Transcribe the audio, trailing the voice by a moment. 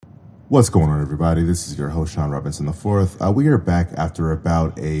What's going on, everybody? This is your host, Sean Robinson IV. We are back after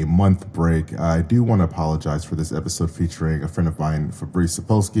about a month break. I do want to apologize for this episode featuring a friend of mine, Fabrice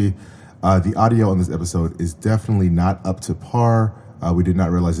Sapolsky. The audio on this episode is definitely not up to par. We did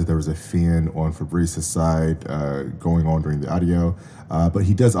not realize that there was a fan on Fabrice's side going on during the audio, but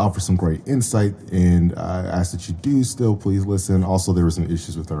he does offer some great insight, and I ask that you do still please listen. Also, there were some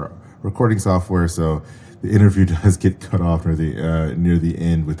issues with our recording software, so the interview does get cut off near the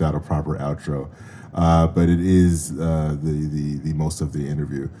end without a proper outro, but it is the most of the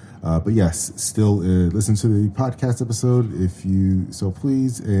interview. But yes, still listen to the podcast episode if you so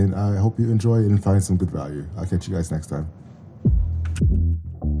please, and I hope you enjoy it and find some good value. I'll catch you guys next time.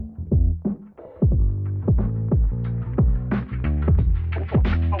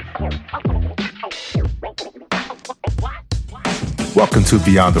 Welcome to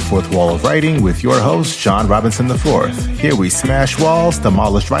Beyond the Fourth Wall of Writing with your host, John Robinson IV. Here we smash walls,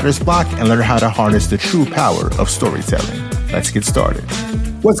 demolish writer's block, and learn how to harness the true power of storytelling. Let's get started.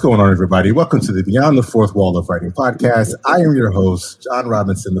 What's going on, everybody? Welcome to the Beyond the Fourth Wall of Writing podcast. I am your host, John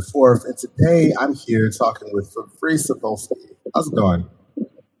Robinson IV, and today I'm here talking with Fabrice Sapolsky. How's it going?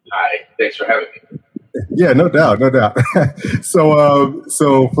 Hi, thanks for having me. Yeah, no doubt. So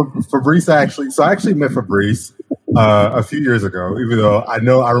Fabrice I actually met Fabrice a few years ago, even though I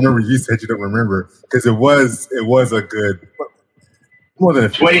remember you said you don't remember, because it was a good, more than a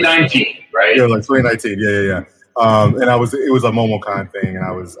few 2019, years. Right? Yeah, like 2019. Yeah. And it was a MomoCon thing, and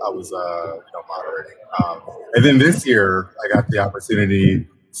I was moderating. And then this year I got the opportunity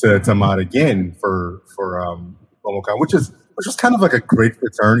to mod again for MomoCon, which was kind of like a great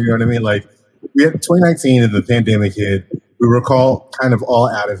return. You know what I mean? Like, we had 2019 and the pandemic hit. We were kind of all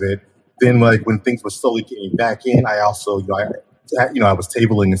out of it. Then, like, when things were slowly getting back in, I also, I was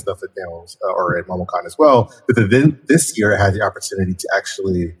tabling and stuff at panels or at MomoCon as well. But then this year, I had the opportunity to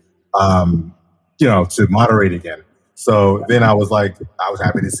actually, to moderate again. So then I was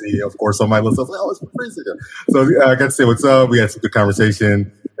happy to see, of course, on my list. I was like, oh, it's Fabrice again. So I got to say what's up. We had some good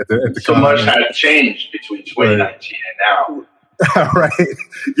conversation at the so much had changed between 2019 and now. Right.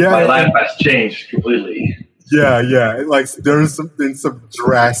 Yeah. My life has changed completely. Yeah. Like, there's been some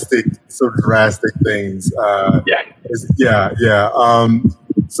drastic things.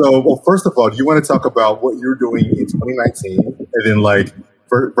 So, first of all, do you want to talk about what you're doing in 2019, and then like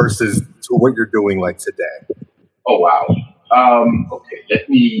versus to what you're doing like today? Oh wow. Okay. Let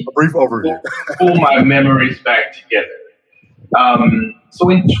me a brief overview. Pull my memories back together. So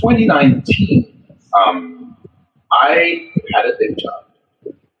in 2019, I had a day job.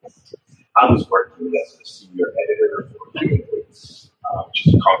 I was working as a senior editor for Human Weights, which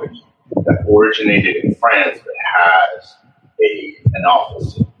is a company that originated in France but has an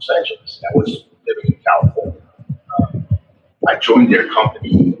office in Los Angeles. I was living in California. I joined their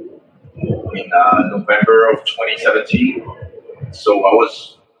company in November of 2017. So I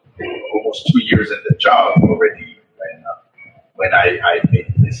was almost 2 years in the job already when I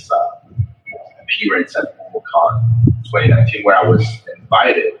made this appearance at MomoCon 2019, where I was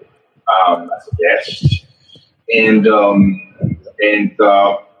invited as a guest, and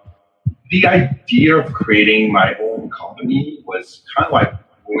the idea of creating my own company was kind of like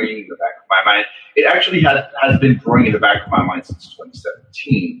brewing in the back of my mind. It actually has been brewing in the back of my mind since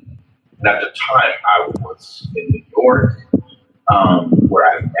 2017, and at the time I was in New York, where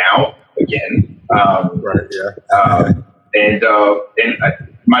I'm now again.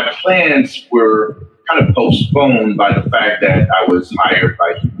 My plans were kind of postponed by the fact that I was hired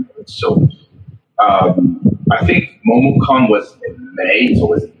by Human Weights. So I think MomoCon was in May, so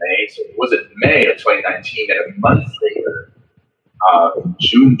it was in May of 2019, and a month later, in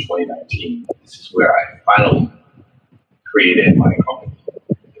June 2019, this is where I finally created my company.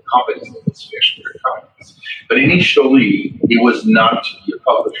 The company's name is Fairsquare Comics. But initially, it was not to be a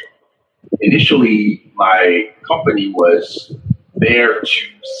publisher. Initially, my company was there to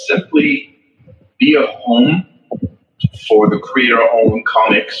simply be a home for the creator-owned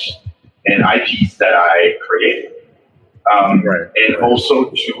comics and IPs that I created, and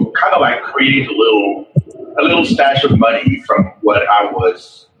also to kind of like create a little stash of money from what I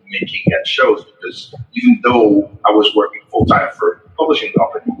was making at shows. Because even though I was working full time for a publishing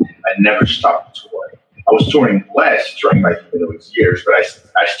company, I never stopped touring. I was touring less during my years, but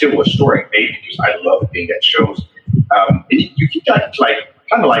I still was touring maybe because I loved being at shows. And you can kind of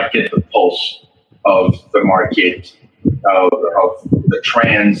get the pulse of the market, of the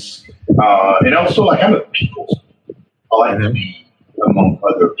trends, and also like I'm a people. I like to be among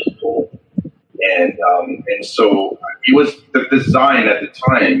other people, and so it was the design at the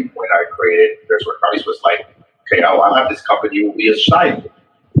time when I created Fairsquare Comics was like, okay, I'll have this company will be a side.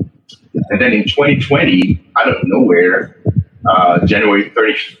 And then in 2020, out of nowhere, January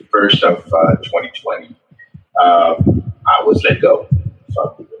 31st of 2020, I was let go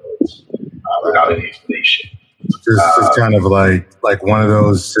from the Woods without any explanation. Just kind of like one of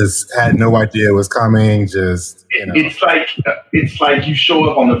those, just had no idea it was coming. Just it's like you show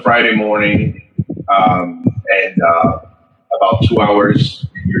up on the Friday morning, and about 2 hours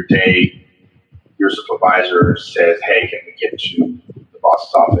in your day, your supervisor says, "Hey, can we get to the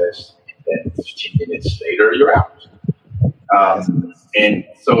boss's office?" And then 15 minutes later, you're out. And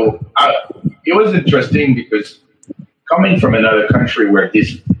so it was interesting because coming from another country where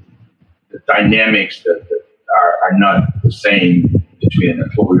the dynamics that are not the same between an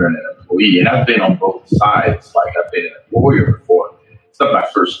employer and an employee, and I've been on both sides. Like I've been an employer before. It's not my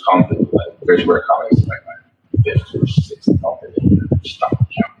first company. Like Fairsquare Comics is like my fifth or sixth company. Stop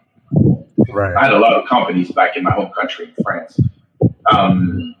counting. Right. I had a lot of companies back in my home country in France.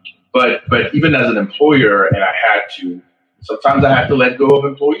 But even as an employer, and sometimes I had to let go of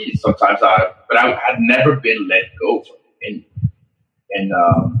employees. But I had never been let go from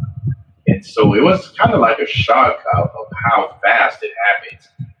anyone. And so it was kind of like a shock of how fast it happens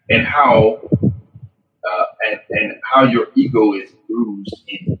and how your ego is bruised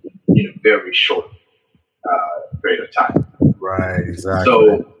in a very short period of time. Right, exactly.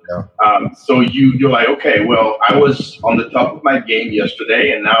 So, so you're like, okay, well, I was on the top of my game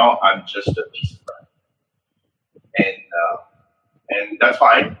yesterday, and now I'm just a piece of crap. And that's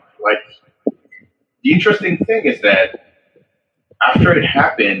fine. Like, the interesting thing is that after it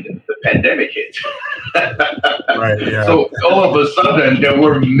happened, the pandemic hit. Right. Yeah. So all of a sudden, there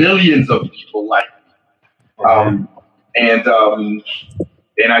were millions of people like me.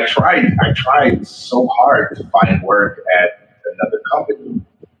 And I tried so hard to find work at another company,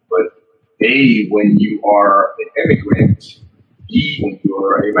 but A, when you are an immigrant, B, when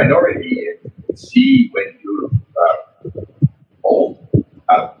you're a minority, and C, when you're old.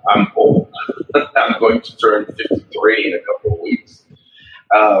 I'm old. I'm going to turn 53 in a couple of weeks.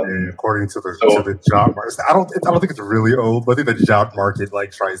 According to the job market, I don't think it's really old, but I think the job market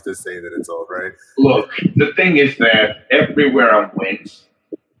tries to say that it's old, right? Look, the thing is that everywhere I went,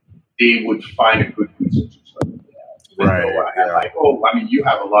 they would find a good reason to turn me down. Even though I had you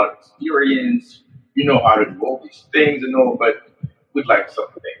have a lot of experience, you know how to do all these things and all, but we'd like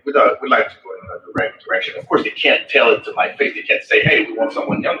something. We'd like to go in another direction. Of course, they can't tell it to my face. They can't say, "Hey, we want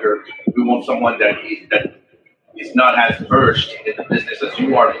someone younger. We want someone that is not as versed in the business as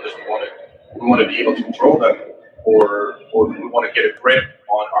you are, because we want to be able to control them, or we want to get a grip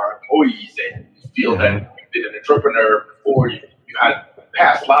on our employees and feel that you've been an entrepreneur before. You had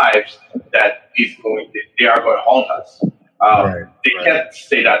past lives that they are going to haunt us." They can't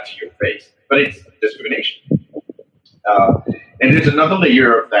say that to your face, but it's discrimination. And there's another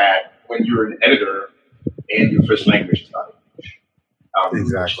layer of that when you're an editor and your first language is not English.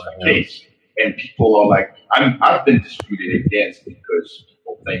 Exactly. Which is the case. And people are like, I've been disputed against because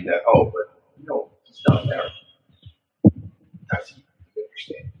people think that, but he's not American. Does he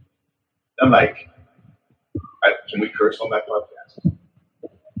understand? I'm like, can we curse on that podcast?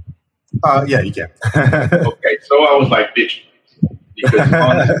 Yeah, you can. Okay, so I was like, bitch,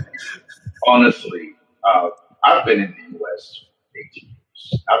 because honestly, I've been in the U.S. for 18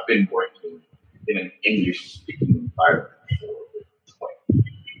 years. I've been working in an English-speaking environment for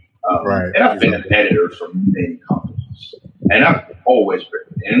 20. And I've been an editor for many companies. And I've always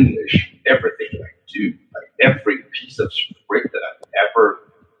written in English, everything I do. Like every piece of script that I've ever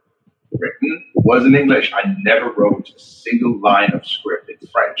written was in English. I never wrote a single line of script in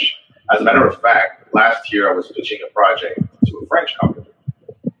French. As a matter of fact, last year I was pitching a project to a French company.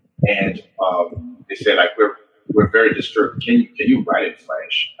 And they said, we're very disturbed. Can you write in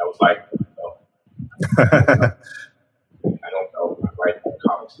French? I was like, no. I don't know. I write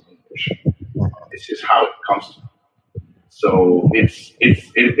comics in English. This is how it comes to me. So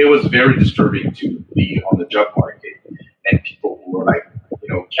it was very disturbing to be on the job market and people who were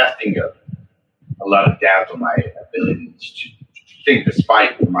casting a lot of doubt on my abilities to think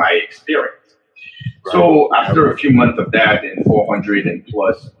despite my experience. Right. So after a few months of that and 400 and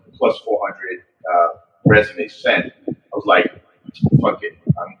plus 400 resumes sent, I was like, fuck it,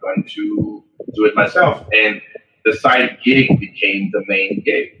 I'm going to do it myself. And the side gig became the main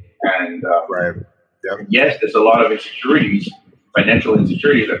gig. And yes, there's a lot of insecurities, financial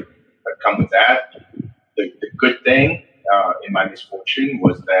insecurities that come with that. The good thing in my misfortune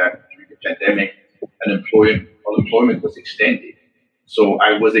was that during the pandemic, unemployment was extended. So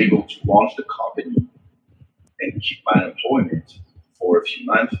I was able to launch the company and keep my employment for a few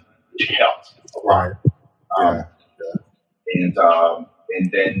months, which helped a lot. And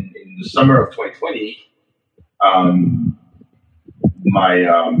then in the summer of 2020,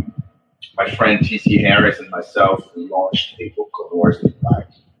 my friend T.C. Harris and myself, we launched a book called Wars in Black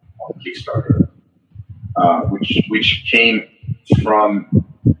on Kickstarter, which came from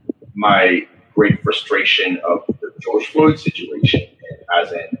my great frustration of the George Floyd situation, and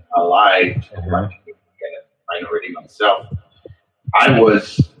as an ally to the Black community and a minority myself, I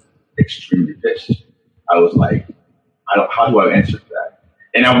was extremely pissed. I was like, how do I answer that?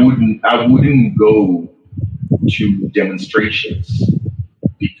 And I wouldn't go to demonstrations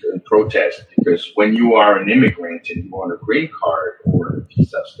and protest, because when you are an immigrant and you're on a green card or a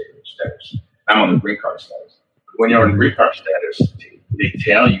visa status, I'm on the green card status. When you're on the green card status, they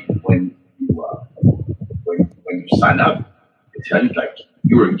tell you when you sign up, they tell you like,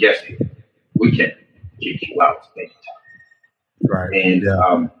 you're a guest here. We can kick you out anytime. Right.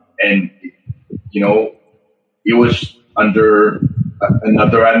 And you know, it was under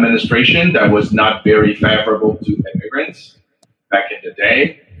another administration that was not very favorable to immigrants back in the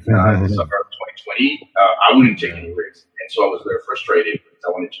day, in the summer of 2020. I wouldn't take any risks, and so I was very frustrated because I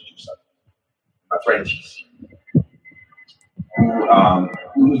wanted to do something. My friend TC,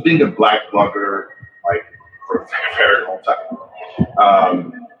 who's been the Black blogger like for a very long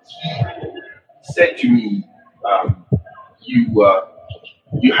time, said to me,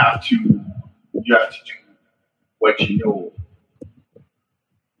 "You have to do what you know,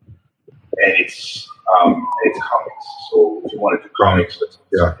 and it's comics. So if you want to do comics, let's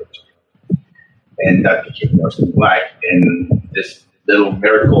do something." And that became Wars in Black, and this little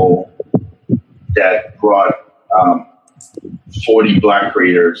miracle that brought 40 Black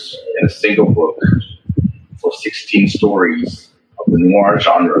creators in a single book for 16 stories of the noir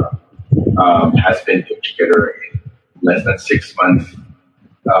genre has been put together in less than 6 months,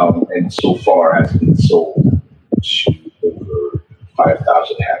 and so far has been sold to over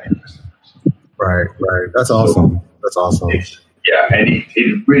 5,000 happy customers. Right. That's awesome. And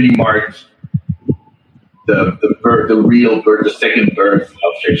it really marked the second birth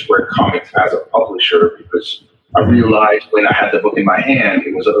of Fairsquare Comics as a publisher, because I realized when I had the book in my hand,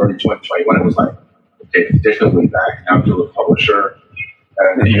 it was early 2021. It was like, okay, there's no way back. Now I'm still a publisher,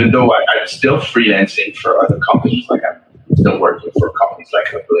 and even though I'm still freelancing for other companies, like I'm still working for companies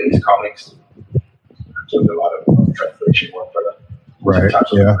like Blaze Comics, I'm doing a lot of translation work for them.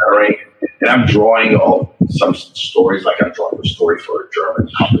 Right. And I'm drawing some stories, like I'm drawing a story for a German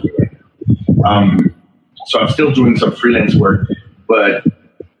company right now. So I'm still doing some freelance work, but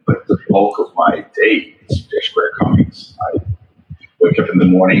the bulk of my day is Fairsquare Comics. I wake up in the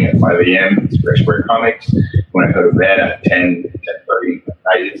morning at 5 a.m. It's Fairsquare Comics. When I go to bed at 10:30 at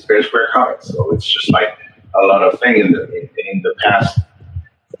night, it's Fairsquare Comics. So it's just like a lot of things. In the past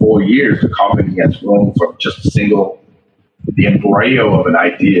 4 years, the company has grown from just the embryo of an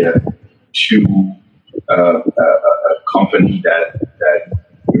idea to a company that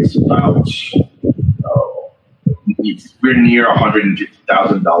is about we're near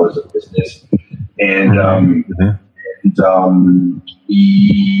 $150,000 of business, and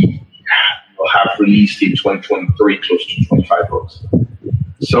we will have released in 2023 close to 25 books.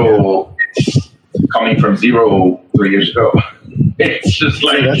 So it's coming from 0 3 years ago. It's just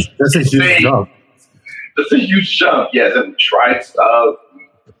like that's a huge jump. That's a huge jump. Yes, and we tried stuff.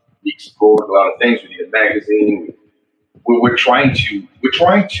 We explored a lot of things. We did a magazine. We're trying to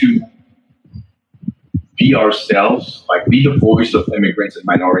be ourselves, like be the voice of immigrants and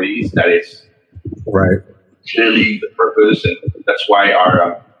minorities. That is clearly the purpose, and that's why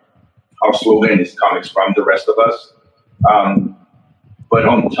our slogan is "Comics from the Rest of Us." But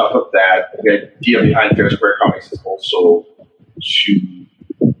on top of that, the idea behind Fairsquare Comics is also to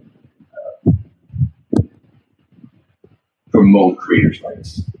promote creators'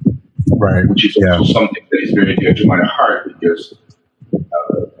 rights, which is also something that is very dear to my heart, because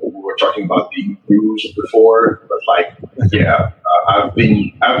we were talking about the bruised before, but I've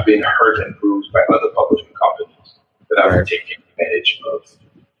been hurt and bruised by other publishing companies that have taken advantage of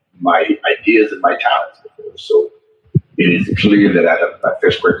my ideas and my talents before. So it is clear that at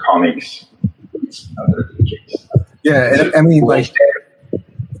Fairsquare Comics, it's another case. Yeah, and I mean, like,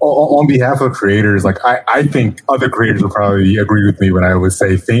 on behalf of creators, like I think other creators will probably agree with me when I would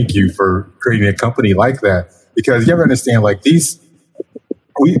say thank you for creating a company like that, because you ever understand, like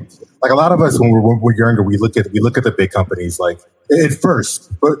a lot of us when we're younger, we look at the big companies like at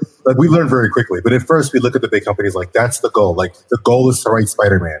first, but like we learn very quickly. But at first, we look at the big companies like that's the goal. Like the goal is to write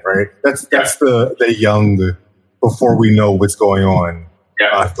Spider-Man, right? That's the young before we know what's going on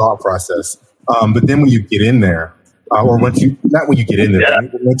thought process. But then when you get in there, or once you get in there,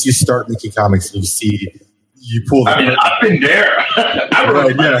 once you start making comics and you see you pull the curtain. I've been there.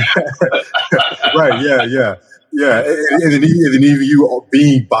 Right, yeah. Right, yeah. And then even you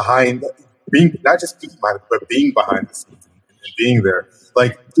being not just being behind it, but being behind the scenes and being there.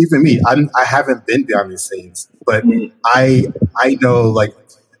 Like, even me, I haven't been behind these scenes, but I know, like,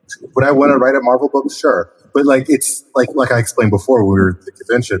 would I want to write a Marvel book? Sure. But, like, it's like I explained before when we were at the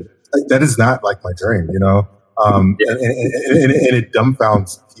convention, like, that is not, like, my dream, you know? And it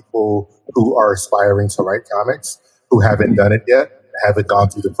dumbfounds people who are aspiring to write comics, who haven't done it yet, haven't gone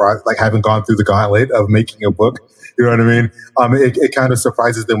through the gauntlet of making a book. You know what I mean? It kind of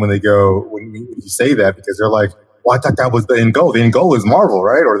surprises them when when you say that, because they're like, well, I thought that was the end goal. The end goal is Marvel,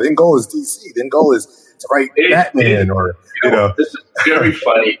 right? Or the end goal is DC. The end goal is to write Batman, or, you know. This is very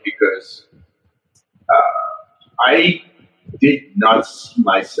funny because I did not see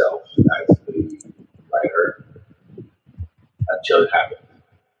myself as a writer until it happened.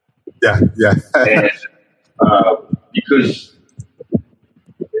 Yeah. And because,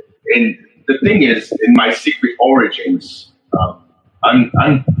 and the thing is, in my secret origins,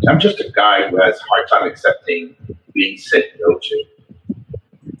 I'm just a guy who has a hard time accepting being said no to.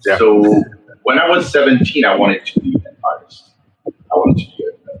 Yeah. So when I was 17, I wanted to be an artist. I wanted to be a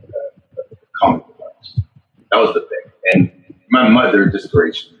comic book artist. That was the thing. And my mother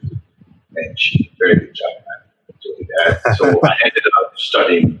discouraged me, and she did a very good job at doing that. So I ended up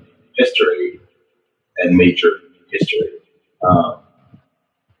studying history and majored in history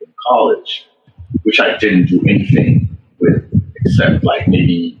in college, which I didn't do anything with except, like,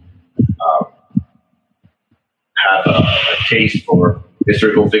 maybe have a taste for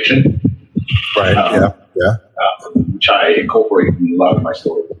historical fiction. Right. Yeah. Which I incorporate in a lot of my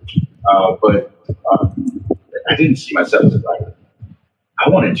stories. But I didn't see myself as a writer. I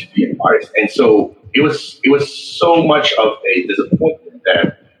wanted to be an artist, and so it was so much of a disappointment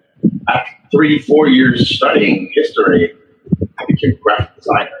that after 3-4 years studying history, I became a graphic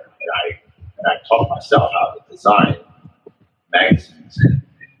designer, and I taught myself how to design magazines and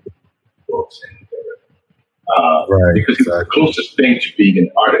books and right, because it was the closest thing to being an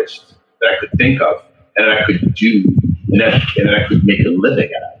artist that I could think of, and that I could do, and that I could make a living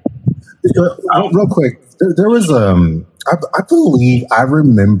at. Real quick, there was I believe I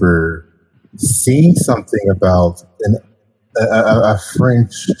remember seeing something about a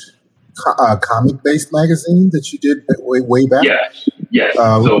French comic-based magazine that you did way back. Yes.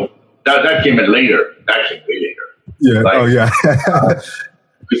 So that came in later. That came way later. Yeah. Like,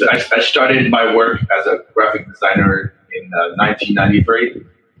 because I started my work as a graphic designer in 1993.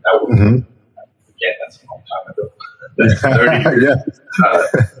 That was, again, that's a long time ago. That's 30 years,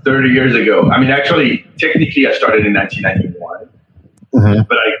 30 years ago. I mean, actually, technically, I started in 1991,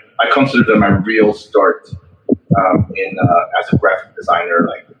 but I consider that my real start as a graphic designer,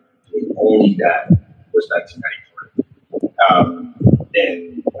 like, only that was 1993.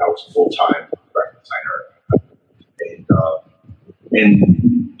 And I was a full-time graphic designer.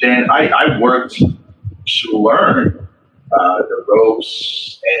 And then I worked to learn the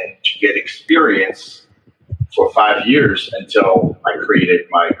ropes and to get experience for 5 years until I created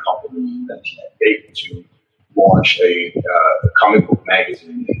my company in 1998 to launch a comic book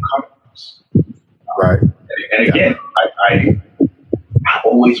magazine in comic books. Right. And again, I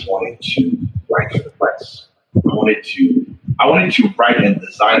always wanted to write for the press. I wanted to write and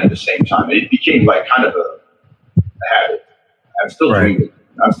design at the same time. It became like kind of a habit. I'm still doing it.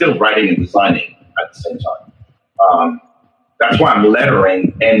 I'm still writing and designing at the same time. That's why I'm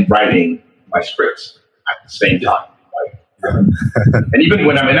lettering and writing my scripts at the same time. And even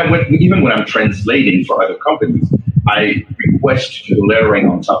when I'm translating for other companies, I request to do lettering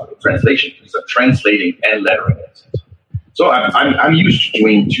on top of the translation because I'm translating and lettering at the same time. So I'm used to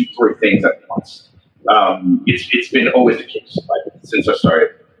doing 2-3 things at once. It's been always the case, like, since I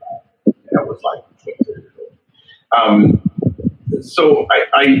started. I was like 20 years old. So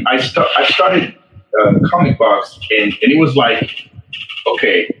I started Comic Box, and it was like,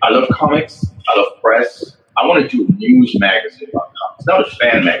 okay, I love comics, I love press. I want to do a news magazine about comics, not a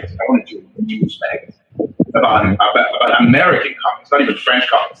fan magazine. I want to do a news magazine about American comics, not even French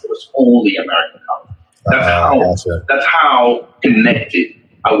comics. It was only American comics. That's how connected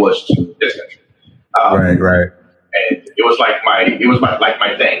I was to this country. Right. And it was like my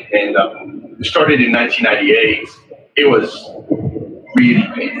thing. And it started in 1998. It was really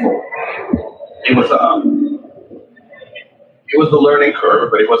painful. It was the learning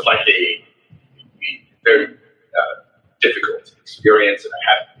curve, but it was like a very difficult experience. And I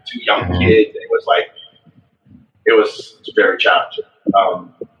had 2 young kids, and it was very challenging.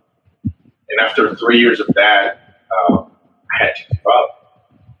 And after 3 years of that, I had to give up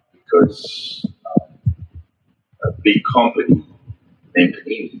because a big company named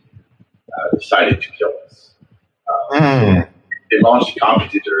Panini decided to kill us. They launched a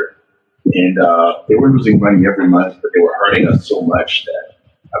competitor, and they were losing money every month, but they were hurting us so much that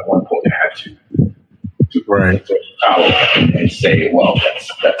at one point I had to throw the towel and say, "Well,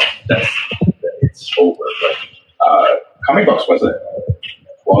 that's it's over." But Comic Box was a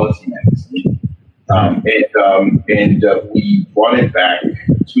quality magazine, and we brought it back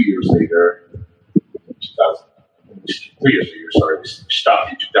 2 years later. 3 years later, sorry, we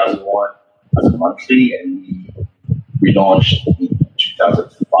stopped in 2001 as a monthly, and we relaunched in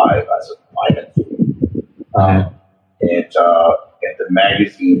 2005 as a bi-monthly. And the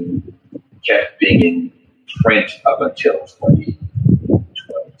magazine kept being in print up until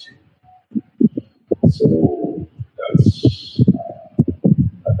 2022. So that's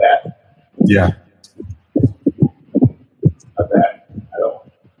not bad. Yeah. Not bad at all.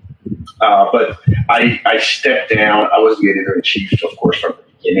 But I stepped down. I was the editor-in-chief, of course, from the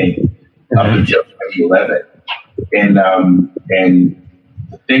beginning up until 2011. And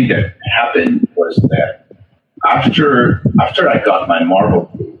the thing that happened was that after I got my Marvel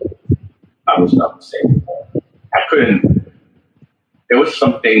group, I was not the same anymore. I couldn't. There was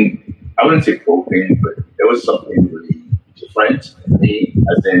something, I wouldn't say broken, but there was something really different in me.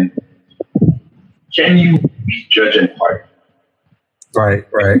 As in, can you be judge and party? Right.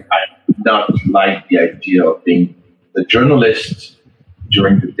 I did not like the idea of being the journalist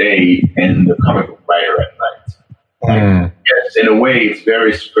during the day and the comic book writer at night. Yes, in a way, it's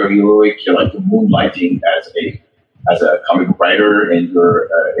very superheroic. You're like moonlighting as a comic book writer in your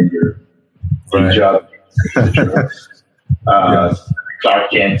day job,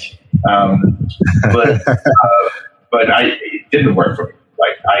 Clark Kent. But it didn't work for me.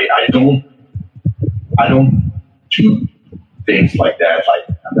 Like I don't do things like that. Like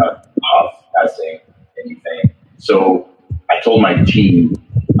I'm not half-assing anything. So I told my team,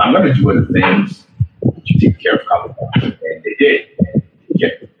 I'm going to do other things to take care of comic books, and they did. And they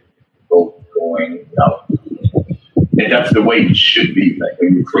kept going, and that's the way it should be. Like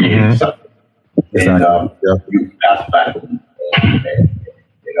when you're creating something, and you pass back, and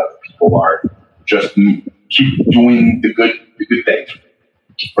other people are just keep doing the good things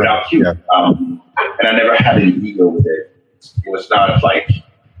without you. And I never had any ego with it. It was not like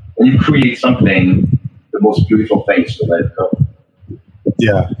when you create something, the most beautiful thing is to let it go.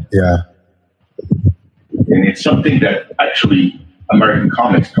 Yeah. And it's something that actually American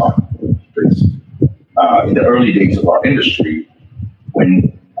comics taught me. Because in the early days of our industry,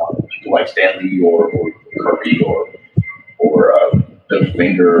 when people like Stan Lee or Kirby or Bill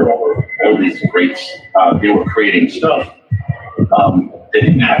Finger or all these greats, they were creating stuff. They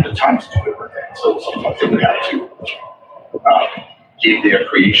didn't have the time to do everything, so sometimes they would have to give their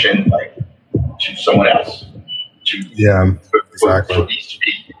creation to someone else. For these to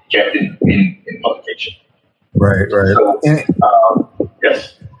be kept in publication. Right. So,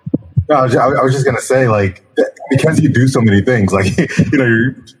 yes. No, I was just gonna say, because you do so many things,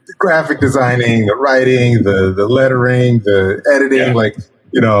 you're graphic designing, the writing, the lettering, the editing,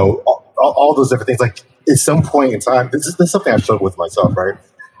 all those different things. Like at some point in time, this is something I struggle with myself, right?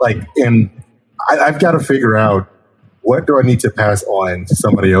 And I've got to figure out, what do I need to pass on to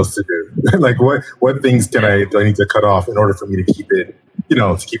somebody else to do? what things do I need to cut off in order for me to keep it,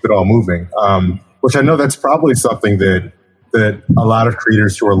 to keep it all moving? Which I know that's probably something that a lot of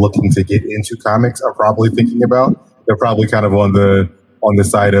creators who are looking to get into comics are probably thinking about. They're probably kind of on the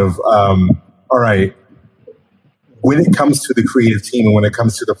side of, all right, when it comes to the creative team and when it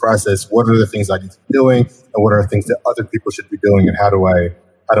comes to the process, what are the things I need to be doing, and what are the things that other people should be doing, and how do I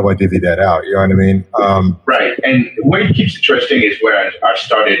divvy that out? You know what I mean? Right. And what it keeps interesting is where I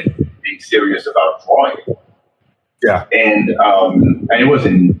started being serious about drawing. Yeah. And it was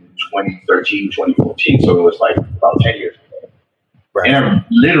in 2013, 2014, so it was about 10 years ago. Right. And I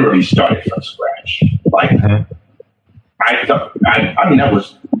literally started from scratch. I thought, I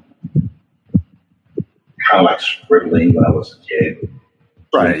was kind of scribbling when I was a kid.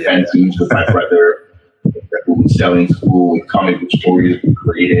 Right. Fanzines with my brother that we would sell in school with comic book stories we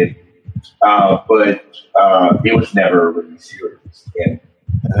created. But it was never really serious. And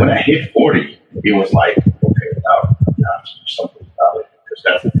when I hit 40, it was okay, now you have to do something about it, because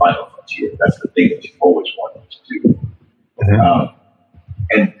that's the final frontier. That's the thing that you always wanted to do.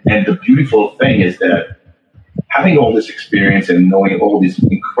 And the beautiful thing is that having all this experience and knowing all these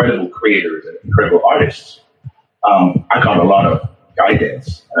incredible creators and incredible artists, I got a lot of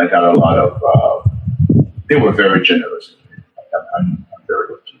guidance, and I got a lot of, they were very generous. I'm very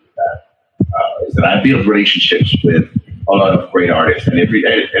lucky with that. Is that I built relationships with a lot of great artists, and at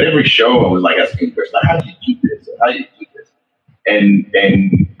every show I was asking questions, how do you do this? how do you do this? And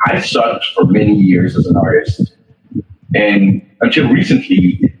I sucked for many years as an artist. And until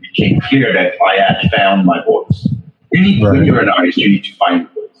recently, it became clear that I had found my voice. When you're an artist, you need to find your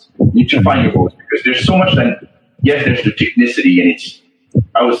voice. You need to find your voice because there's so much that, yes, there's the technicity, and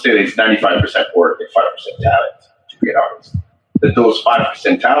I would say that it's 95% work and 5% talent to be an artist. That those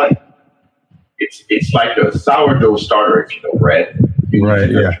 5% talent, it's like a sourdough starter if you know bread. You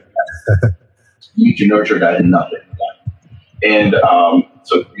need to nurture that and nothing. And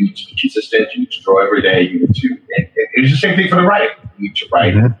so you need to be consistent. You need to draw every day. You need to, and it's the same thing for the writing. You need to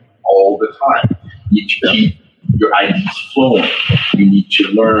write all the time. You need to keep your ideas flowing. You need to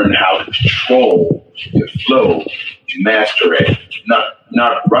learn how to control your flow, to master it,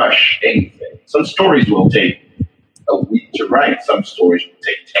 not rush anything. Some stories will take a week to write. Some stories will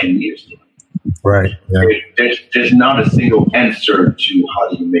take 10 years to write. Right. Yeah. There's not a single answer to how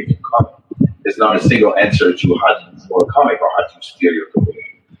do you make a comic. There's not a single answer to how do you draw a comic or how do you steal your career.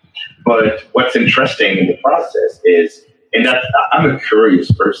 But what's interesting in the process is, and that I'm a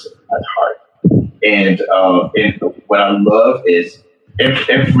curious person at heart. And what I love is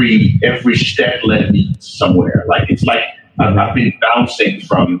every step led me somewhere. Like it's like I've been bouncing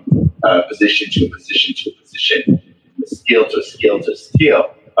from position to a position to a position, skill to skill to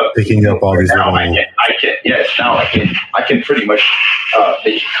skill. Picking up all these. Now I can pretty much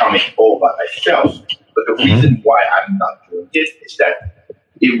make a comic all by myself. But the reason why I'm not doing it is that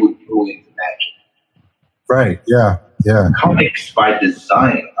it would ruin the magic. Right. Yeah. Yeah. Comics by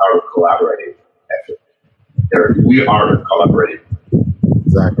design are a collaborative effort. We are a collaborative.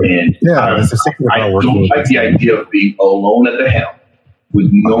 Exactly. And I don't like the idea of being alone at the helm with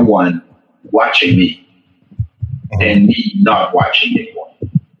no one watching me and me not watching anyone.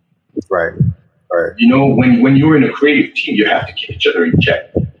 Right. Right. You know, when you're in a creative team, you have to keep each other in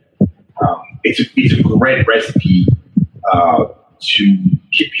check. It's a great recipe to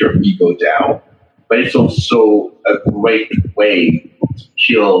keep your ego down, but it's also a great way to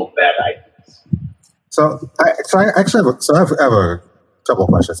kill bad ideas. So I have a couple of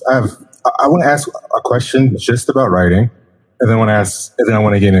questions. I want to ask a question just about writing, and then I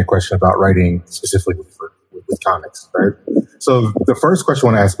want to get in a question about writing specifically with comics, right? So the first question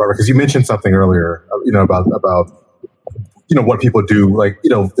I want to ask about, because you mentioned something earlier, about what people do, like,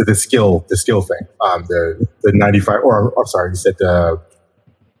 the skill thing, the 95, or I'm sorry, you said the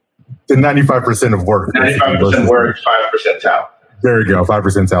 95% of work. 95% work, 5% talent. There you go,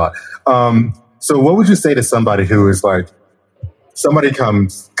 5% talent. So what would you say to somebody who is like, somebody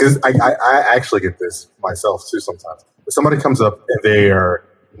comes, because I actually get this myself too sometimes. But somebody comes up and they are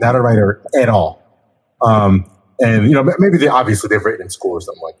not a writer at all. And, maybe they've written in school or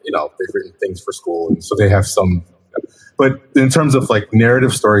something, like, they've written things for school. And so they have some, but in terms of like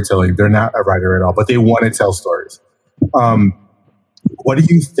narrative storytelling, they're not a writer at all, but they want to tell stories. What do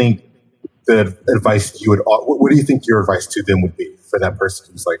you think the advice what do you think your advice to them would be for that person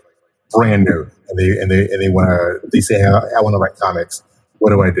who's like brand new and they say, I want to write comics. What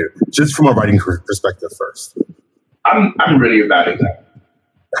do I do? Just from a writing perspective first. I'm really a bad example.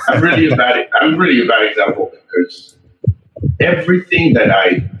 I'm really a bad example because everything that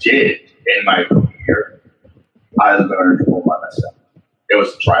I did in my career, I learned all by myself. It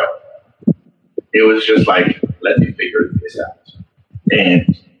was trial. It was just like, let me figure this out.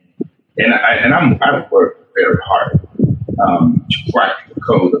 And I worked very hard to crack the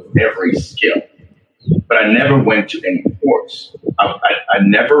code of every skill, but I never went to any course. I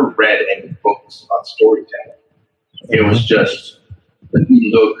never read any books on storytelling. It was just, let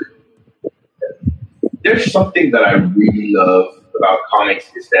me look. There's something that I really love about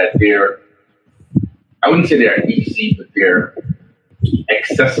comics is that I wouldn't say they're easy, but they're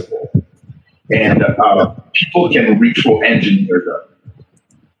accessible. And people can retro engineer them.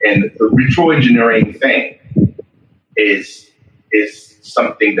 And the retro engineering thing is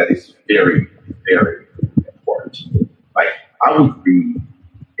something that is very, very important. Like, I would read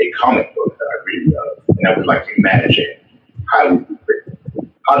a comic book that I really love, and I would like to imagine how it would be written,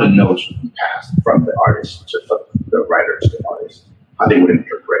 how the notes would be passed from the artist to the writer to the artist, how they would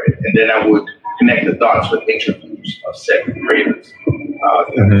interpret it. And then I would connect the dots with interviews of said creators.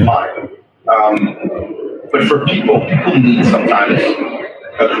 But for people need sometimes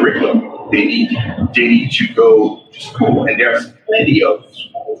a curriculum. They need to go to school, and there's plenty of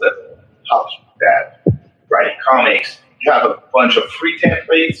schools that help you with that. Writing comics, you have a bunch of free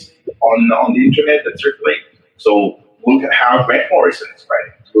templates on the internet that circulate. So look at how Grant Morrison is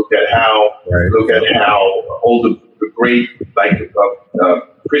writing. Look at how all the great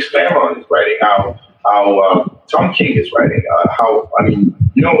Chris Claremont is writing. How Tom King is writing.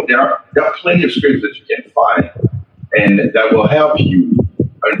 There are plenty of scripts that you can find and that will help you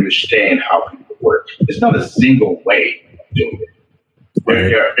understand how people work. It's not a single way of doing it.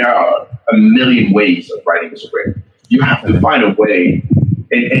 There are a million ways of writing a script. You have to find a way,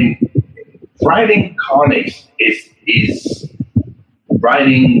 and writing comics is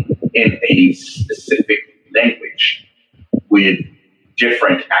writing in a specific language with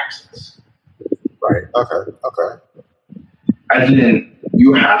different accents. Right. Okay. As in,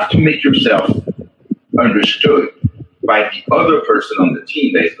 you have to make yourself understood by the other person on the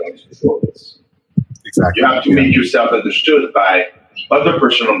team that is going to control this. Exactly. You have to make yourself understood by the other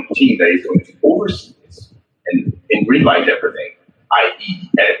person on the team that is going to oversee this and rewrite everything, i.e.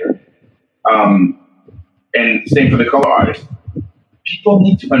 the editor. And same for the color artist. People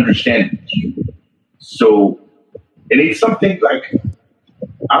need to understand you. So it is something like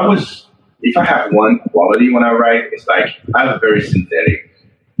if I have one quality when I write, it's like I have a very synthetic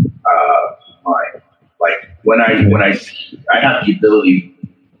mind. Like when I have the ability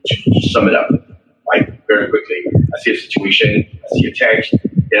to sum it up like very quickly. I see a situation, I see a text,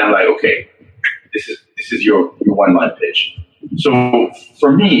 and I'm like, okay, this is your one-line pitch. So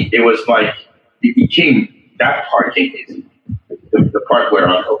for me, it was like that part came easy. The part where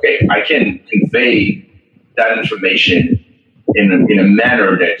I'm like, okay, I can convey that information in a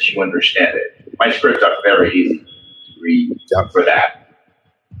manner that you understand it. My scripts are very easy to read for that.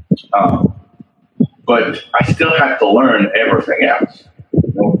 But I still have to learn everything else.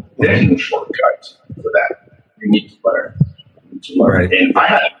 There's no shortcut for that. You need to learn. Right. And I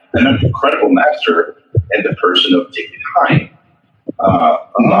had an incredible master and the person of Dick Hine.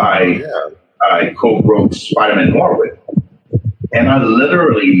 I co-wrote Spider-Man Noir with. And I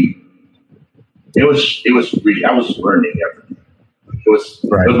literally, it was really, I was learning everything. It was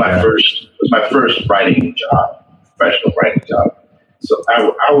my first writing job, professional writing job. So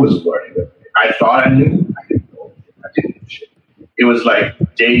I was learning everything. I thought I knew. I didn't know. I didn't know shit. It was like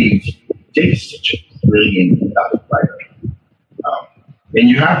Dave is such a brilliant writer. And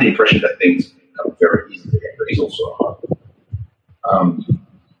you have the impression that things come very easily, but he's also hard.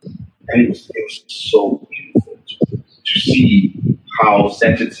 And it was so beautiful to see how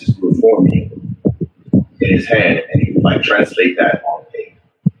sentences were forming in his head, and he would like translate that on paper.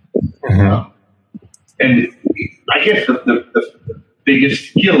 Mm-hmm. And I guess the biggest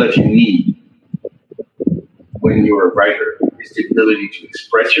skill that you need when you're a writer is the ability to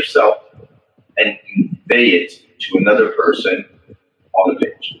express yourself and convey it to another person on the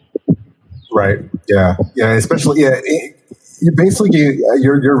page. Right. Yeah. Especially, you basically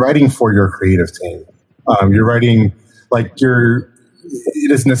you're writing for your creative team. You're writing it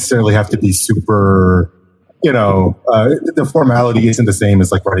doesn't necessarily have to be super. The formality isn't the same as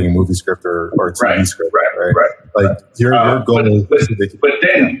like writing a movie script or a TV script. Right. Like your goal. But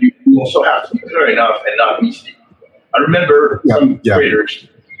then you also have to be clear enough and not mislead. I remember some creators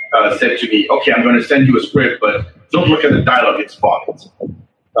said to me, "Okay, I'm going to send you a script, but don't look at the dialogue; it's vomit.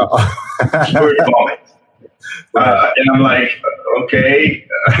 It's word vomit." And I'm like, "Okay,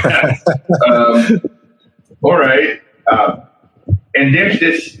 all right." And there's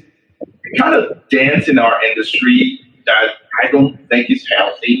this kind of dance in our industry that I don't think is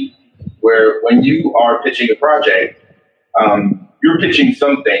healthy, where when you are pitching a project, you're pitching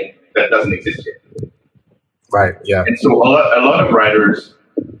something that doesn't exist yet. Right. Yeah. And so a lot of writers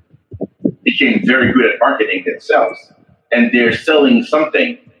became very good at marketing themselves, and they're selling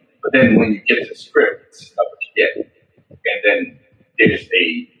something, but then when you get to the script, it's not what you get, and then there's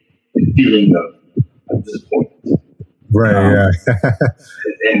a feeling of disappointment. Right.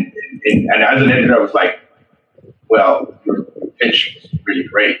 And as an editor, I was like, well, your pitch was really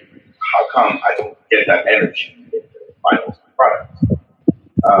great. How come I don't get that energy in the final product?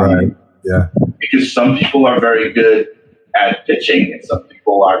 Right. Yeah. Because some people are very good at pitching and some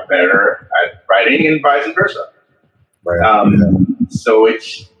people are better at writing and vice versa. Right. So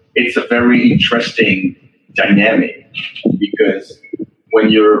it's a very interesting dynamic because when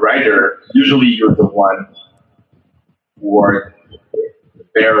you're a writer, usually you're the one who are the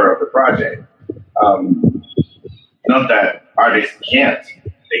bearer of the project. Not that artists can't,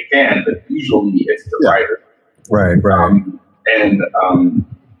 they can, but usually it's the writer. Right.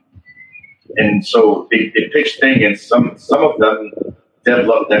 And so they pitch things, and some of them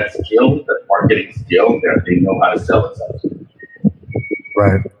develop that skill, that marketing skill, that they know how to sell themselves.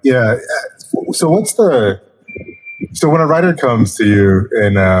 Right. Yeah. So when a writer comes to you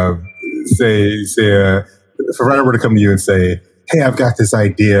and say if a writer were to come to you and say, "Hey, I've got this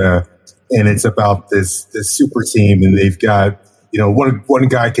idea, and it's about this super team, and they've got one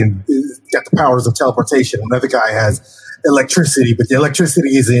guy got the powers of teleportation, another guy has electricity, but the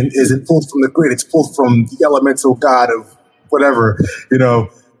electricity isn't pulled from the grid. It's pulled from the elemental god of whatever,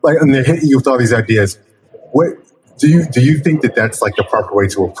 and they hit you with all these ideas. What do you think that that's the proper way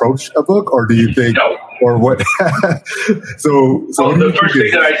to approach a book, or do you think, no, or what? so the first thing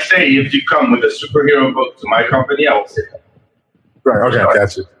that I say, if you come with a superhero book to my company, I will say that. Right. Okay.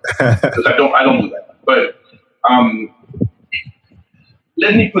 Gotcha. Because I don't do that. But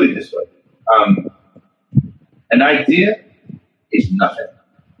let me put it this way: an idea is nothing.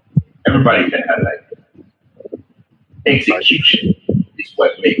 Everybody can have an idea. Execution is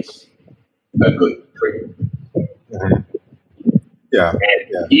what makes a good creator. Mm-hmm. Yeah.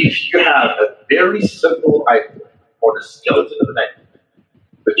 And if you have a very simple idea or the skeleton of an idea,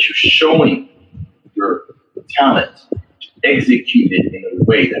 but you're showing your talent to execute it in a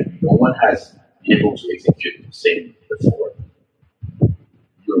way that no one has been able to execute the same before,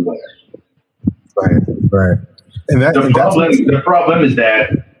 you're a winner. Right. And the problem is that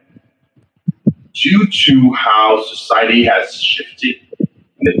due to how society has shifted and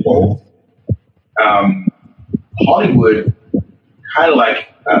evolved, Hollywood kind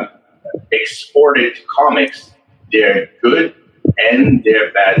of exported to comics their good and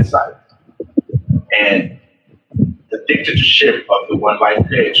their bad side. And the dictatorship of the one-line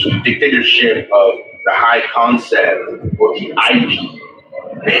pitch, the dictatorship of the high concept or the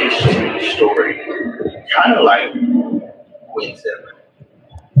IP-based story kind of wins them.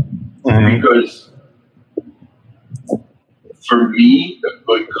 Mm-hmm. Because for me, a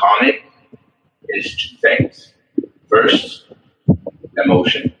good comic is two things. First,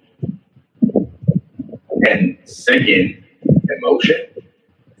 emotion. And second, emotion.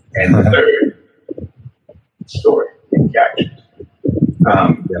 And third, story and characters.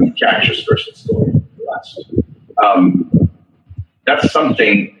 Characters first and story last. That's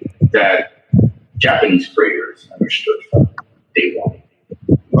something that Japanese creators understood from day one.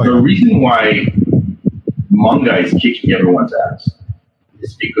 The reason why manga is kicking everyone's ass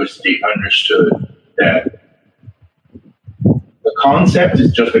is because they understood that the concept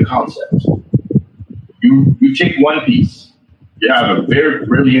is just a concept. You take one piece, you have a very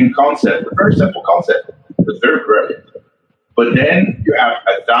brilliant concept, a very simple concept, but very brilliant. But then you have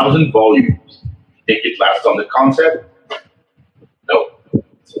 1,000 volumes. You think it lasts on the concept? No.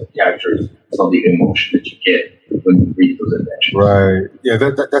 It's on the characters, it's on the emotion that you get when you read those adventures. Right. Yeah,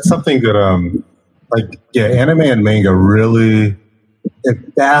 that's something that anime and manga really,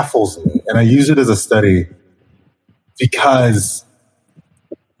 it baffles me. And I use it as a study because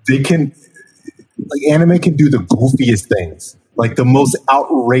they can, anime can do the goofiest things, the most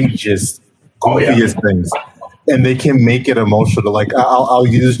outrageous, goofiest things. And they can make it emotional. I'll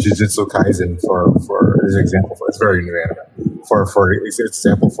use Jujutsu Kaisen for as an example. It's very new anime. For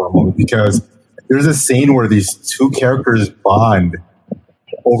example for a moment, because there's a scene where these two characters bond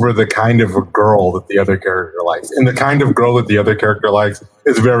over the kind of a girl that the other character likes. And the kind of girl that the other character likes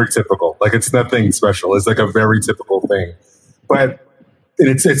is very typical. It's nothing special. It's a very typical thing. But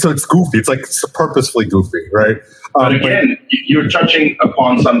it's goofy. It's purposefully goofy, right? But again, you're touching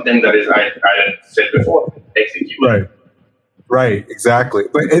upon something that is, I said before, execution. Right, exactly.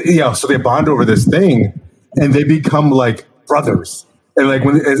 But so they bond over this thing, and they become brothers. And then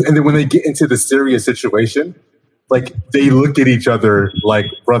when they get into the serious situation, they look at each other like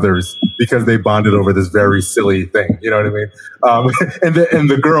brothers because they bonded over this very silly thing. You know what I mean? And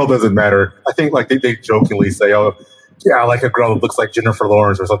the girl doesn't matter. I think they jokingly say, "Oh, yeah, I like a girl that looks like Jennifer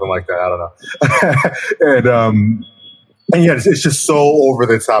Lawrence" or something like that. I don't know. and yeah, it's just so over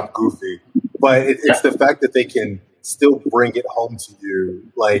the top goofy. But it's the fact that they can still bring it home to you.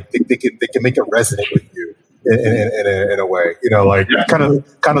 They can make it resonate with you in a way. Kind of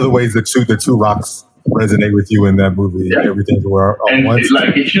the ways the two rocks resonate with you in that movie. Yeah. Everything's where and once.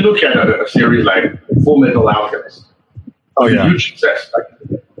 If you look at a series like Full Metal Alchemist, huge success.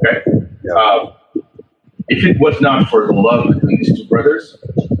 Okay. Yeah. If it was not for the love between these two brothers,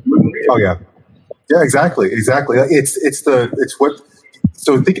 you wouldn't read it. Oh yeah. Yeah, exactly. It's what.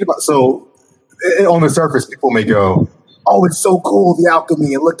 So thinking about on the surface, people may go, "Oh, it's so cool, the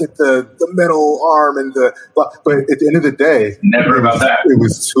alchemy, and look at the metal arm and but at the end of the day, never about that. It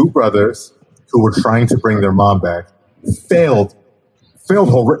was two brothers who were trying to bring their mom back, failed.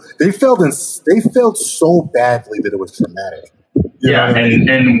 They failed so badly that it was traumatic. You know what I mean?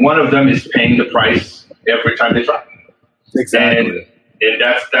 And one of them is paying the price every time they try. Exactly. And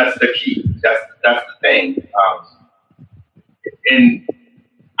that's the key. That's the thing. And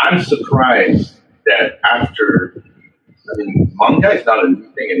I'm surprised that after, manga is not a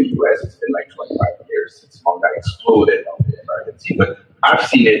new thing in the US. It's been 25 years since manga exploded on the American scene. But I've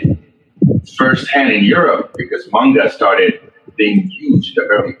seen it firsthand in Europe because manga started being huge in the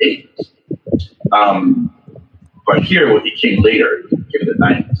early 80s. But here, it came later, it came in the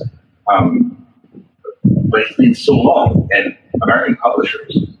 90s. But it's been so long, and American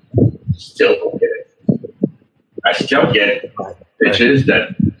publishers still don't get it. I still get pitches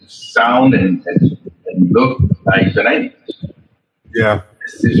that sound and look like the 90s. Yeah.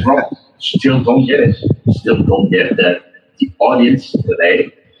 This is wrong. Still don't get it. Still don't get that the audience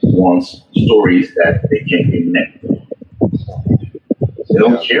today wants stories that they can connect. They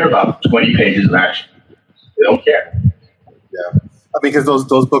don't care about 20 pages of action. They don't care. Yeah, I mean, because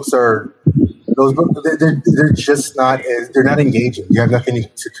those books are they're just not they're not engaging. You have nothing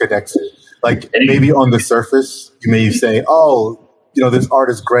to connect to. Like maybe on the surface, you may say, "Oh, this art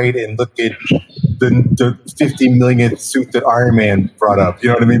is great," and look at the 50 millionth suit that Iron Man brought up. You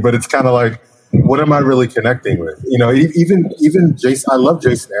know what I mean? But it's kind of like, what am I really connecting with? Even Jason. I love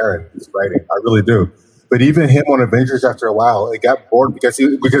Jason Aaron's writing. I really do. But even him on Avengers, after a while, it got bored because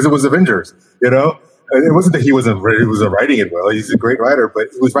it was Avengers. It wasn't that he wasn't writing it well. He's a great writer, but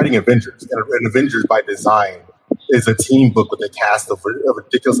he was writing Avengers, and Avengers by design is a team book with a cast of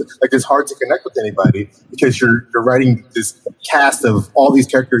ridiculous. Like, it's hard to connect with anybody because you're writing this cast of all these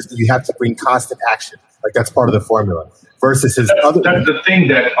characters that you have to bring constant action. Like, that's part of the formula. Versus his that's the thing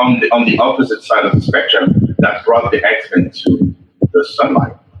that on the opposite side of the spectrum that brought the X-Men to the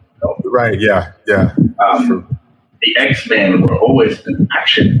sunlight. Right? Yeah. The X-Men were always an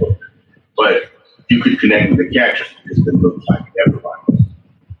action book, but you could connect with the characters because they looked like everybody.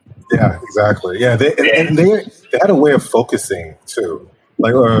 Yeah, exactly. Yeah, they had a way of focusing too.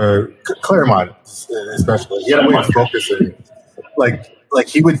 Like Claremont, especially, he had a way of focusing. Like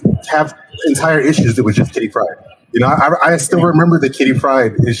he would have entire issues that was just Kitty Pryde. I still remember the Kitty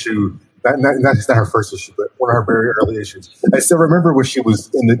Pryde issue. Not her first issue, but one of her very early issues. I still remember when she was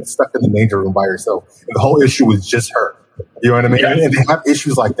stuck in the danger room by herself, and the whole issue was just her. You know what I mean? Yeah. And they have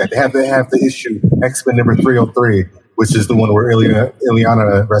issues like that. They have the issue X-Men number 303, which is the one where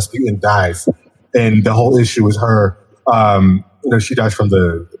Ileana Rasputin dies, and the whole issue is her. She dies from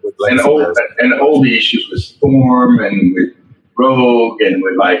the all the issues with Storm and with Rogue and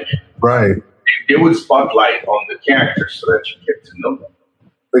with right. It would spotlight on the characters so that you get to know them.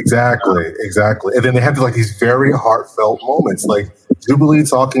 Exactly. And then they have these very heartfelt moments, like Jubilee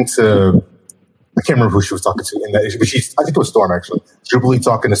talking to, I can't remember who she was talking to in that issue, but I think it was Storm actually. Jubilee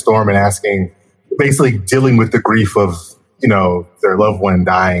talking to Storm and asking, basically dealing with the grief of, their loved one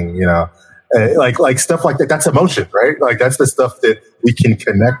dying, like stuff like that. That's emotion, right? Like that's the stuff that we can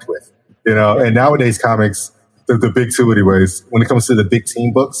connect with, and nowadays comics, the big two anyways, when it comes to the big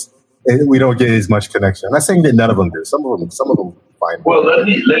team books, we don't get as much connection. I'm not saying that none of them do. Some of them find. Well, let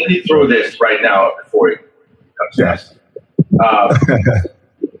me throw this right now before it comes next.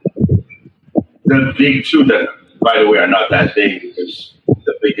 The big two that, by the way, are not that big because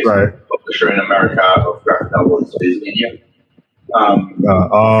the biggest publisher in America of graphic novels is Viz Media. And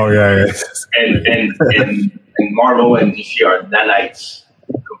Marvel and DC are nanites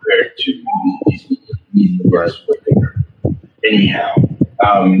compared to these medias. Anyhow.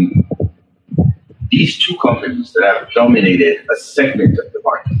 These two companies that have dominated a segment of the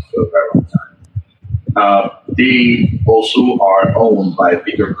market for a very long time, they also are owned by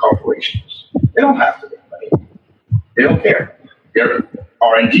bigger corporations. They don't have to make money. They don't care. They're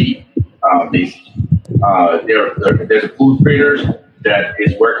R&D, basically. There's a pool of creators that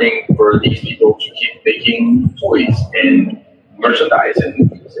is working for these people to keep making toys and merchandise and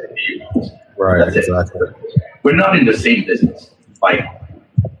movies and vehicles. Right, exactly. We're not in the same business.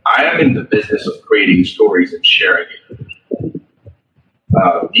 I am in the business of creating stories and sharing it.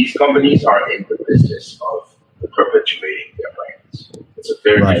 These companies are in the business of perpetuating their brands. It's a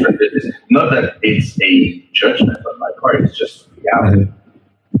very different business. Not that it's a judgment on my part, it's just reality.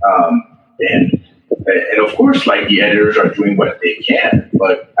 And of course, the editors are doing what they can,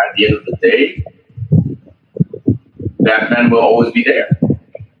 but at the end of the day, Batman will always be there.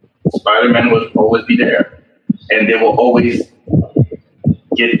 Spider-Man will always be there. And they will always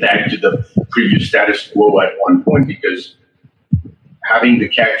get back to the previous status quo at one point because having the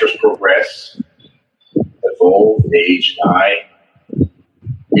characters progress, evolve, age, die,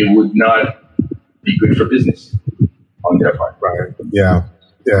 it would not be good for business on their part. Right. Yeah,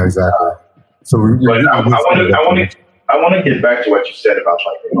 exactly. So I want to get back to what you said about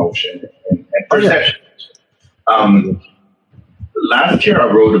emotion and perception. Last year I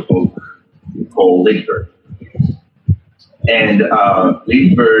wrote a book called Lady Bird. And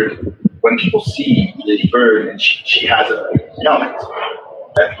Lady Bird, when people see Lady Bird and she has a helmet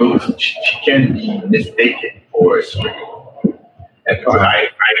that moves, she can be mistaken for a superhero. And I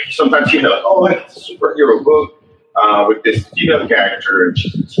sometimes you know, like, oh, it's a superhero book with this female character and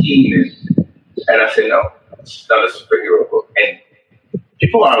she's a teen, and I say, no, it's not a superhero book. And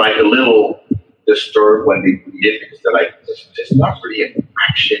people are like a little disturbed when they read it because they're like, there's not really an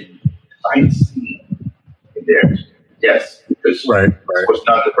action fight scene in there. Yes, because that was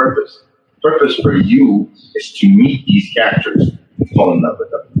not the purpose. The purpose for you is to meet these characters and fall in love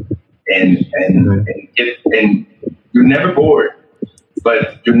with them, and you're never bored,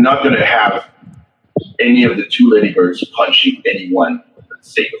 but you're not going to have any of the two ladybirds punching anyone for the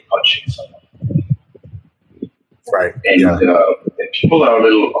sake of punching someone. Right. And people are a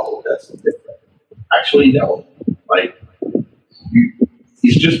little, oh, that's different. Actually, no. Like,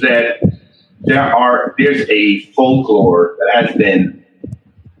 it's just that there's a folklore that has been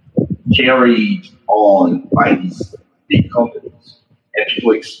carried on by these big companies, and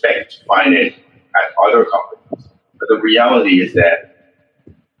people expect to find it at other companies. But the reality is that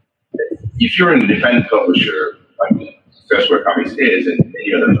if you're an independent publisher, like Fairsquare Comics is, and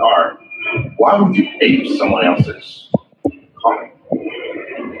many others are, why would you pay someone else's comic?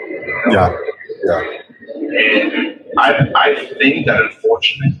 Yeah. And I think that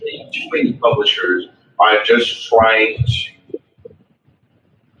unfortunately, too many publishers are just trying to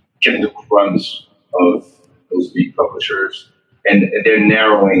get the crumbs of those big publishers, and they're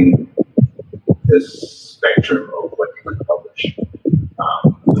narrowing the spectrum of what you can publish.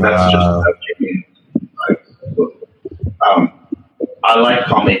 That's just my opinion. I like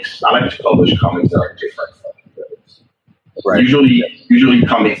comics. I like to publish comics that are different from others. Right. Usually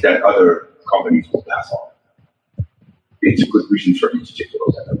comics that other companies will pass on. It's a good reason for me to take a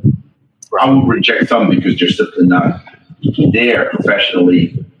look at them. I will reject some because they're simply not there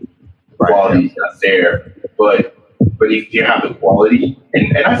professionally. Quality is not there. But if you have the quality,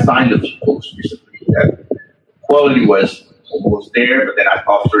 and I signed a few books recently that quality was almost there, but then I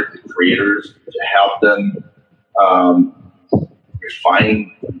offered the creators to help them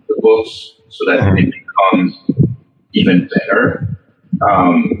refine the books so that they become even better.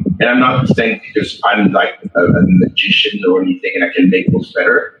 And I'm not saying because I'm like a magician or anything and I can make books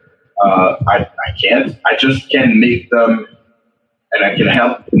better. I can't. I just can make them, and I can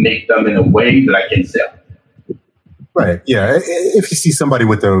help make them in a way that I can sell. Right. Yeah. If you see somebody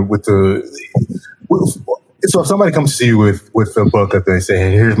so if somebody comes to you with a book that they say,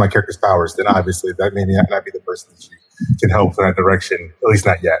 hey, here's my character's powers, then obviously that may not be the person that you can help in that direction, at least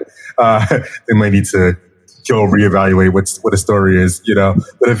not yet. They might need to go reevaluate what a story is, you know.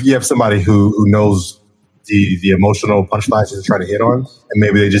 But if you have somebody who knows the emotional punchlines they're trying to hit on, and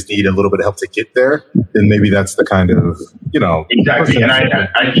maybe they just need a little bit of help to get there, then maybe that's the kind of, you know. Exactly. And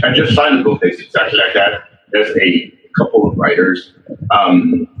I just signed a book that's exactly like that. There's a couple of writers.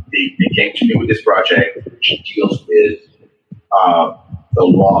 They came to me with this project, which deals with the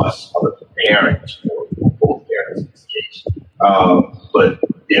loss of a parent, or both parents in this case. But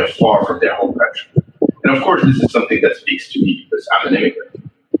they're far from their home country. And of course, this is something that speaks to me because I'm an immigrant.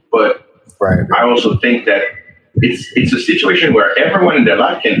 But I also think that it's a situation where everyone in their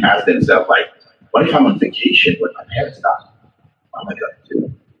life can ask themselves, like, what if I'm on vacation when my parents die? What am I going to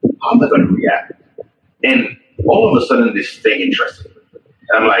do? How am I going to react? And all of a sudden, this thing interested me.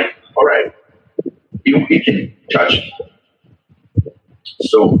 And I'm like, all right, it can touch me.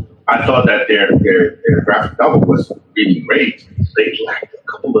 So I thought that their graphic novel was really great. They lacked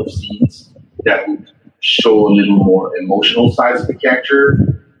a couple of scenes that would show a little more emotional sides of the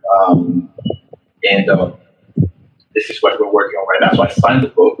character. This is what we're working on right now. So I signed the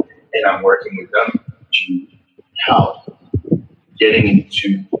book, and I'm working with them to help getting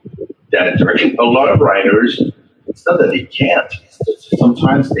into that direction. A lot of writers, it's not that they can't. It's that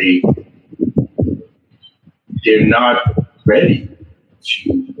sometimes they're not ready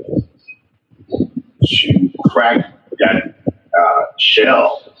to crack that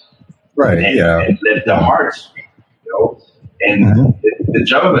shell, and let the heart speak. You know, and the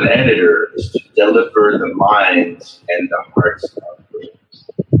job of an editor is to deliver the minds and the hearts of the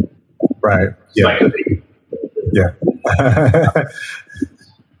right. It's like a baby. Yeah.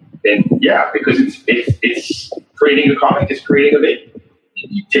 And because it's creating a comic is creating a baby.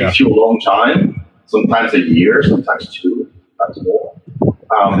 It takes you a long time, sometimes a year, sometimes 2, sometimes more.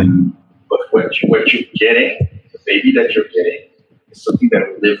 But what you're getting, the baby that you're getting, is something that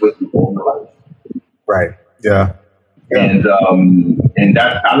will live with you all your life. Right. Yeah. And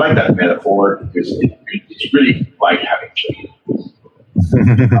that I like that metaphor because it's really like having children.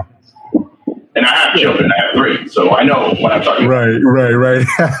 And I have children. I have 3, so I know what I'm talking about. Right.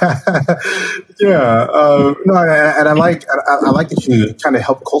 Yeah. No, and I like that you kind of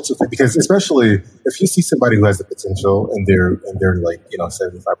help cultivate, because especially if you see somebody who has the potential and they're like 75%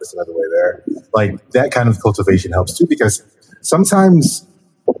 of the way there, like that kind of cultivation helps too, because sometimes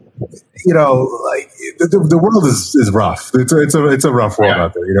like the world is rough. It's a rough world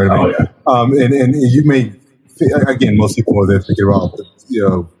out there. You know what I mean? And you may, again, most people are there thinking about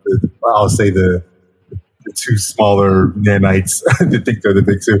I'll say the 2 smaller nanites that think they're the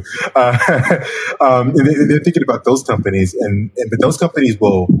big 2. And they're thinking about those companies, but those companies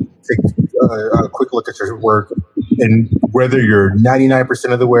will take a quick look at your work, and whether you're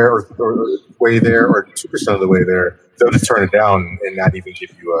 99% of the way or way there or 2% of the way there, they'll just turn it down and not even give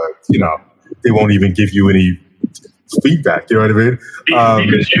you they won't even give you any feedback. You know what I mean?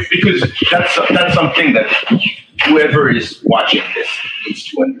 Because that's something that whoever is watching this needs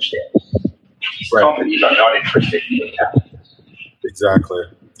to understand. These companies are not interested in your talent. Exactly.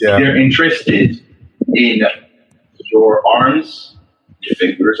 Yeah. They're interested in your arms, your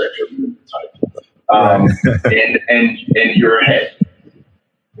fingers, actually, and your head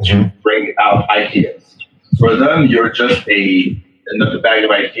to bring out ideas. For them, you're just another bag of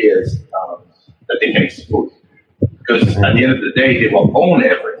ideas that they can exploit. Because at the end of the day, they will own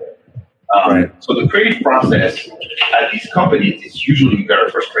everything. So the creative process at these companies is usually very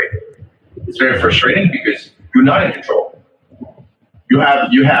frustrating. It's very frustrating because you're not in control. You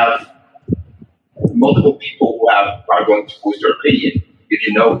have multiple people who are going to voice their opinion. If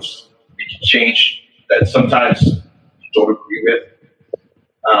you notice, if you change that sometimes you don't agree with,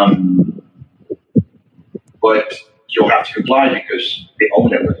 but you'll have to comply because they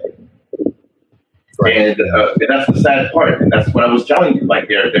own everything. And that's the sad part. And that's what I was telling you. Like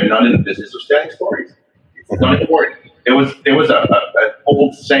they're not in the business of telling stories. It's not important. There was an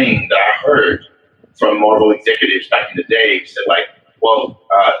old saying that I heard from Marvel executives back in the day. He said, like, well,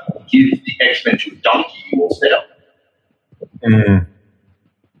 give the X-Men to a donkey, you will sell.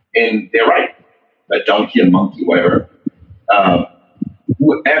 And they're right. A donkey, a monkey, whatever.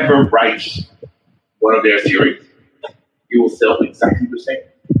 Whoever writes one of their series, it will sell exactly the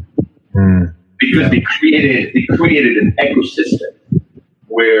same. Because they created an ecosystem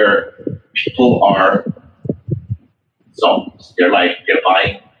where people are zombies. They're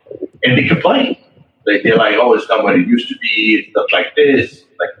buying, and they complain. They're like, oh, it's not what it used to be. It's not like this,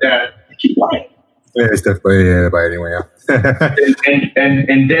 like that. They keep buying. Yeah, it's definitely buy anyway.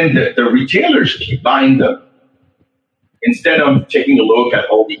 and then the retailers keep buying them instead of taking a look at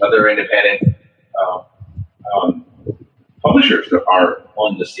all the other independent publishers that are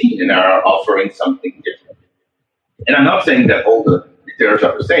on the scene and are offering something different. And I'm not saying that all the retailers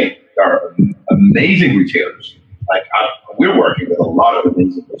are the same. There are amazing retailers. Like we're working with a lot of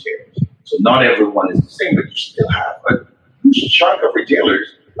amazing retailers. So not everyone is the same, but you still have a huge chunk of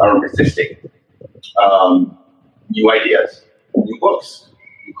retailers that are resisting new ideas, new books,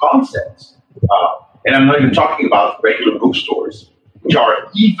 new concepts. And I'm not even talking about regular bookstores, which are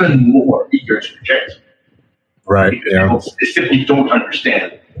even more eager to reject. Right. Because they simply don't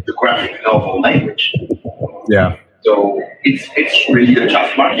understand the graphic novel language. Yeah. So it's really a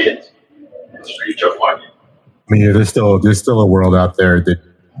tough market. I mean, there's still a world out there that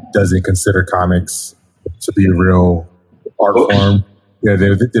doesn't consider comics to be a real art form. Yeah, they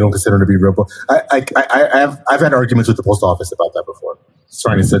don't consider them to be real book. I've had arguments with the post office about that before. Just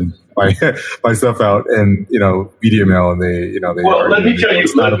trying to send my stuff out and media mail, and they Well, let me tell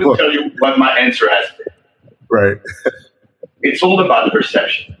you what my answer has been. Right. It's all about the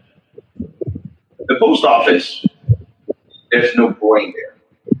perception. The post office, there's no brain there.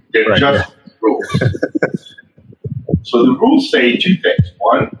 They're just rules. So the rules say 2 things.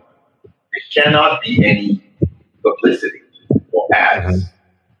 One, there cannot be any publicity or ads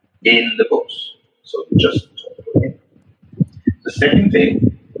in the books. So you just don't put in. The second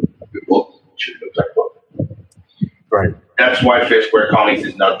thing, the book should look like a book. Right. That's why Fairsquare Comics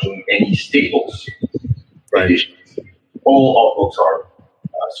is not doing any staples. Right. Editions. All our books are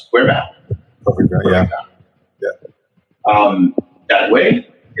square bound. Yeah. That way,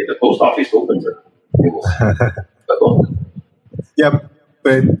 if the post office opens it, will the book. Yeah,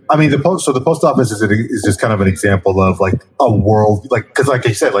 but I mean, the post office is just kind of an example of like a world, like because like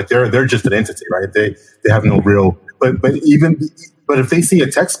you said, like they're just an entity, right? They have no real, but if they see a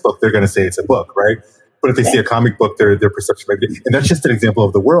textbook, they're going to say it's a book, right? But if they see a comic book, their perception might be, and that's just an example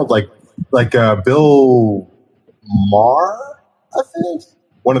of the world, like Bill Maher, I think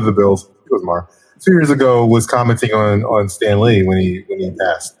one of the Bills, it was Maher, 2 years ago was commenting on Stan Lee when he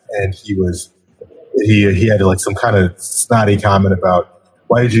passed, and he had like some kind of snotty comment about,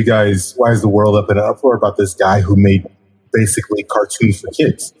 why is the world up in an uproar about this guy who made basically cartoons for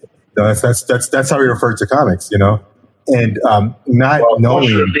kids? You know, that's how he referred to comics, you know, and not knowing.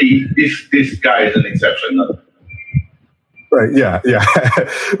 Unfortunately, this guy is an exception. Right. Yeah.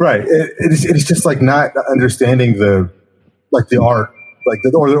 Right. It's just like not understanding the art,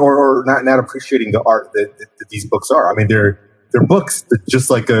 or not appreciating the art that these books are. I mean, they're books just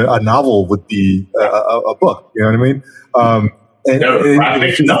like a novel would be a book. You know what I mean?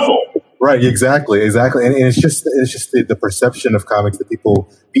 Graphic novel. Right, exactly, and it's just the perception of comics that people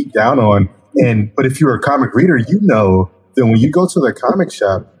beat down on. But if you're a comic reader, you know that when you go to the comic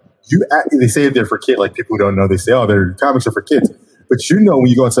shop, they say they're for kids. Like people who don't know, they say, "Oh, their comics are for kids." But you know, when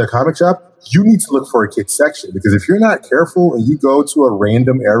you go into a comic shop, you need to look for a kids section, because if you're not careful and you go to a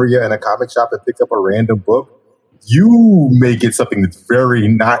random area in a comic shop and pick up a random book, you may get something that's very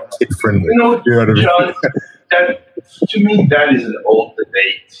not kid friendly. You know what I mean? John, to me, that is an old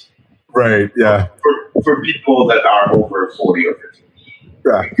debate. Right. Yeah. For people that are over 40 or 50.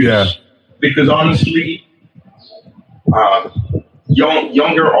 Because honestly,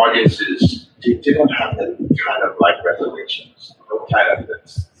 younger audiences, they don't have that kind of like reservations, kind of the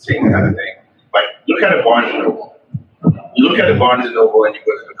same kind of thing. Like, look at a Barnes and Noble. You look at a Barnes and Noble and you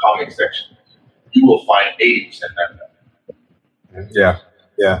go to the comic section, you will find 80% that.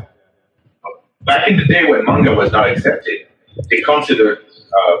 Yeah. Back in the day when manga was not accepted, they considered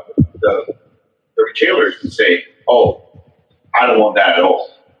the retailers to say, "Oh, I don't want that at all.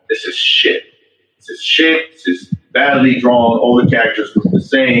 This is shit. This is badly drawn. All the characters look the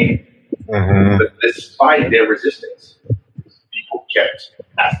same." Mm-hmm. But despite their resistance, people kept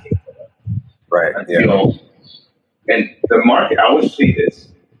asking for them. Right. And the market, I always say this,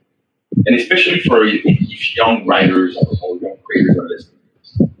 and especially for if young writers or young creators are listening,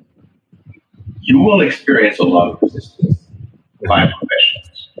 you will experience a lot of resistance by professionals.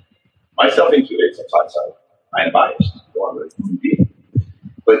 Myself included, sometimes I am biased, don't want to be.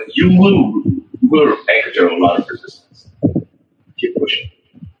 But you will encounter a lot of resistance. Keep pushing.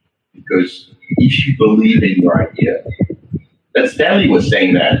 Because if you believe in your idea, that Stanley was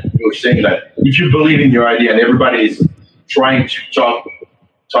saying that. He was saying that if you believe in your idea and everybody is trying to talk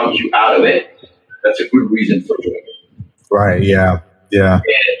you out of it, that's a good reason for doing it. Right, yeah.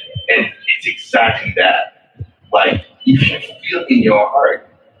 And it's exactly that. Like, if you feel in your heart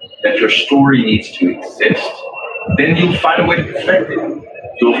that your story needs to exist, then you'll find a way to perfect it.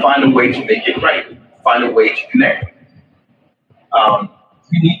 You'll find a way to make it right. Find a way to connect.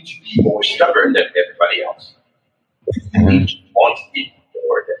 You need to be more stubborn than everybody else. You need to want to be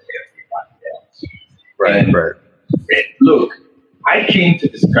more than everybody else. Right. And look, I came to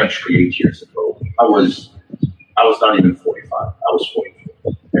this country 8 years ago. I was not even 45. I was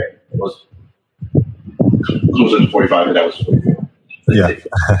 44. Okay? I was closer to 45, and I was 44. Yeah.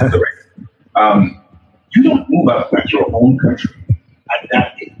 You don't move out of your own country at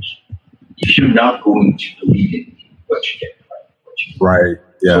that age if you're not going to believe in what you get. Right.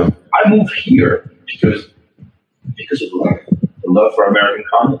 Yeah. So I moved here because of the love for American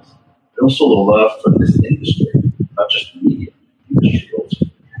comics, but also the love for this industry, not just the media industry. Also.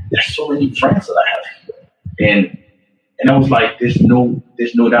 There's so many friends that I have here, and I was like, there's no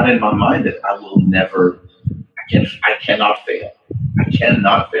doubt in my mind that I will never. I cannot fail. I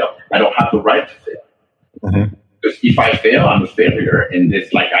cannot fail. I don't have the right to fail. Mm-hmm. Because if I fail, I'm a failure, and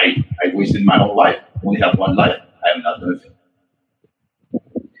it's like I wasted my whole life. I only have one life. I am not going to fail.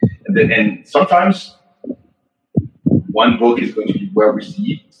 And sometimes one book is going to be well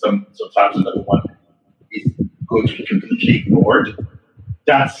received. Sometimes another one is going to be completely ignored.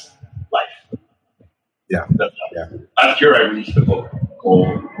 That's life. Yeah. That's life. Yeah. Last year, I released a book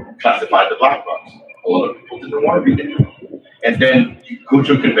called "Classified the Black Box." A lot of people didn't want to read it. And then you go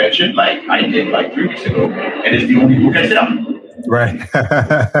to a convention like I did like 3 weeks ago, and it's the only book I sell. Right.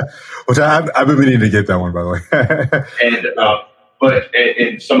 Which I've been meaning to get that one, by the way. And but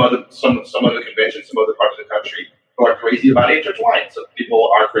in some other conventions, some other parts of the country, who are crazy about Intertwined. Some people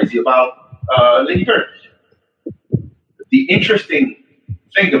are crazy about Lady Bird. The interesting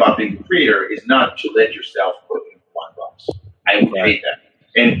thing about being a creator is not to let yourself put in one box. I would hate that.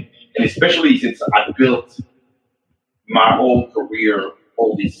 And especially since I built my whole career,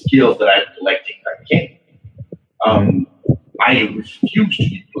 all these skills that I'm collecting that came. I refuse to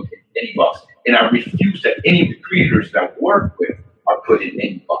be put in any box. And I refuse that any of the creators that I work with are put in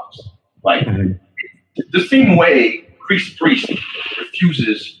any box. Like, the same way Chris Priest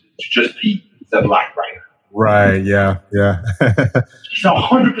refuses to just be the black writer. Right, yeah. He's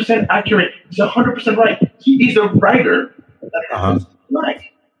 100% accurate. He's 100% right. He is a writer that happens to be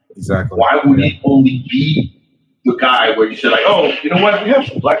black. Exactly. Why would it only be the guy where you said like, oh, you know what? We have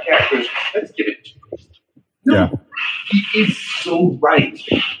some black characters. Let's give it to him. No, he is so right.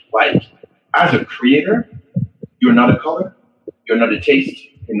 Like, as a creator, you're not a color, you're not a taste,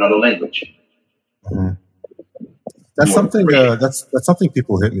 you're not a language. Mm-hmm. That's something. That's something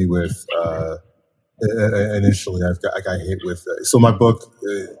people hit me with initially. I got hit with. So my book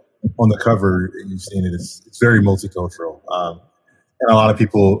on the cover, you've seen it. It's very multicultural, and a lot of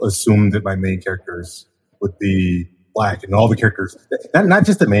people assumed that my main characters would be black, and all the characters, not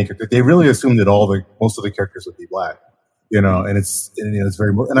just the main character, they really assumed that most of the characters would be black. And it's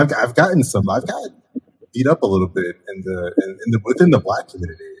very. And I've gotten beat up a little bit within the black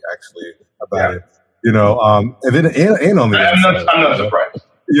community actually about it. And then and on the I'm not surprised.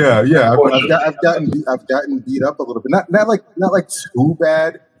 Yeah. I've gotten beat up a little bit. Not like too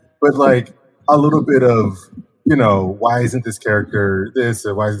bad, but like a little bit of, why isn't this character this,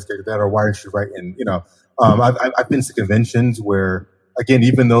 or why is this character that, or why aren't you writing? I've been to conventions where, again,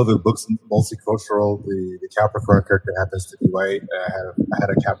 even though the book's multicultural, the Capricorn character happens to be white. I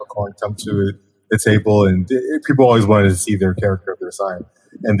had a Capricorn come to the table, and people always wanted to see their character of their sign.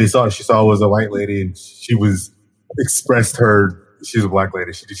 And she saw it was a white lady, and she was she's a black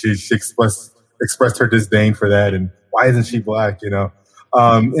lady. She expressed her disdain for that, and why isn't she black? And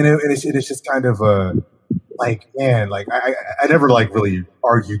it's just kind of I never really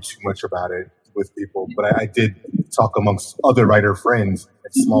argued too much about it with people, but I did talk amongst other writer friends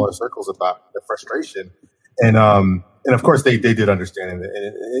in smaller circles about the frustration, and of course they did understand it,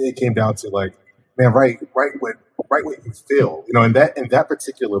 and it came down to like, man, write what you feel, in that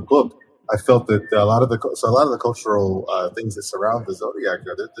particular book. I felt that a lot of the cultural things that surround the zodiac,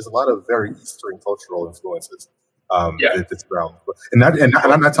 there's a lot of very Eastern cultural influences that surround. And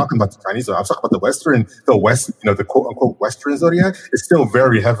I'm not talking about the Chinese zodiac. I'm talking about the quote unquote Western zodiac is still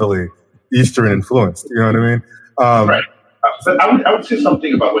very heavily Eastern influenced. You know what I mean? Right. But I would say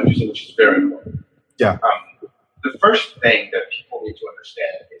something about what you said, which is very important. Yeah. The first thing that people need to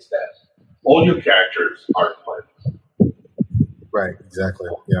understand is that all your characters are part of it. Right. Exactly.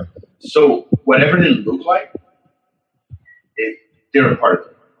 Yeah. So whatever they look like, they're a part of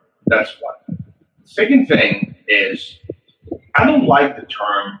it. That's one. The second thing is, I don't like the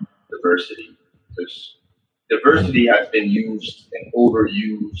term diversity, because diversity has been used and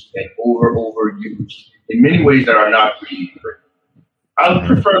overused and overused in many ways that are not really great. I would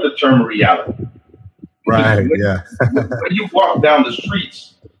prefer the term reality. Right, when you walk down the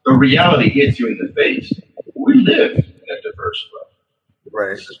streets, the reality hits you in the face. We live in a diverse world.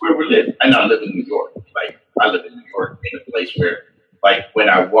 Right. This is where we live. And I live in New York. Like, I live in New York in a place where, like, when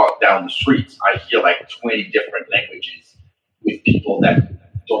I walk down the streets, I hear like 20 different languages with people that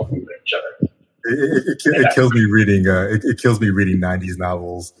don't know each other. It kills me reading. It kills me reading 90s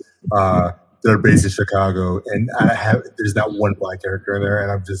novels that are based in Chicago, and there's not one black character in there,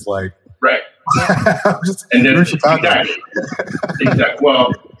 and I'm just like, right. And then Chicago. Exactly.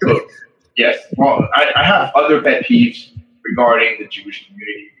 Well, look, yes. Well, I have other pet peeves regarding the Jewish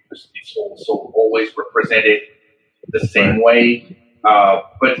community, because it's also always represented the same way.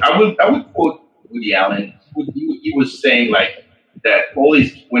 But I would quote Woody Allen. He was saying like that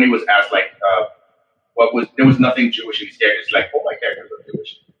when he was asked like there was nothing Jewish in his characters, like all my characters are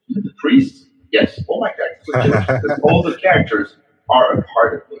Jewish. The priest, yes, all my characters are Jewish, because all the characters are a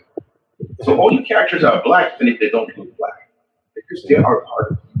part of it. So all the characters are black, even if they don't look black, because they are a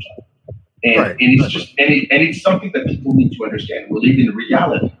part of each other. And it's something that people need to understand. We live in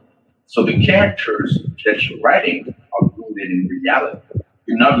reality. So the characters that you're writing are rooted in reality.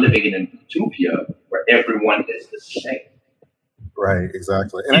 You're not living in an utopia where everyone is the same. Right,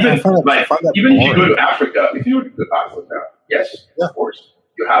 exactly. And even if you go to Africa, yes, of course,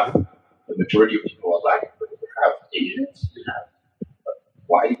 you have the majority of people are black, but you have Asians, you have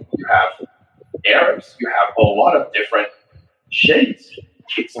white, you have Arabs, you have a lot of different shades.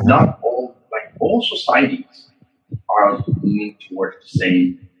 It's not all societies are leaning towards the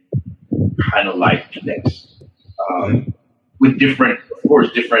same kind of likeness, with different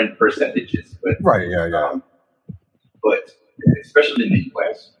percentages. But, but especially in the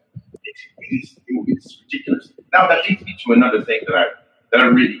U.S., it's ridiculous. Now that leads me to another thing that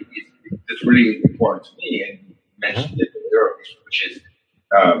is really important to me, and you mentioned it earlier, which is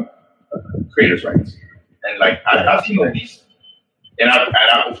creators' rights. And like I've seen all these, and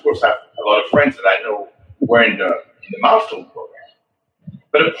I of course have a lot of friends that I know were in the milestone program.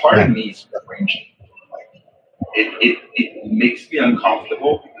 But a part of me is ranging. Like it makes me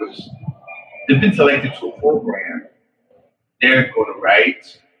uncomfortable because they've been selected to a program. They're going to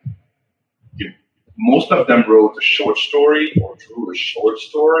write. Most of them wrote a short story or drew a short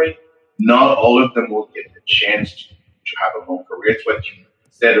story. not all of them will get the chance to have a long career. It's what you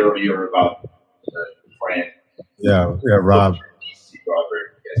said earlier about the friend. Yeah, Rob. DC,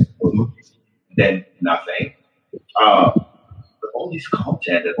 Robert, yes, then nothing. But all this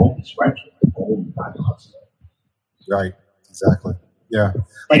content and all this writing is owned by the hustler. Right, exactly. Yeah.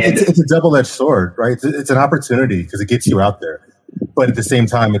 Like it's a double-edged sword, right? It's an opportunity because it gets you out there. But at the same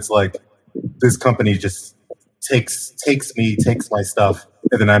time, it's like this company just takes my stuff,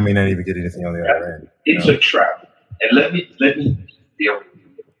 and then I may not even get anything on the other end. It's a trap. And let me deal with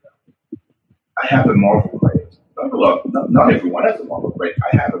you. I have a Marvel credit. Not everyone has a Marvel credit.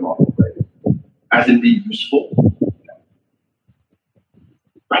 I have a Marvel credit. Has it been useful? No.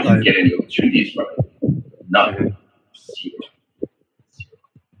 I didn't get any opportunities from it. None. Zero.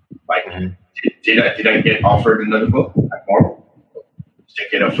 Like, did I get offered another book at Marvel? Did I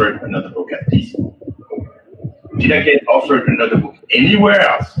get offered another book at DC? Did I get offered another book anywhere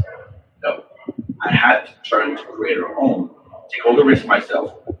else? No. I had to turn to creator own, take all the risk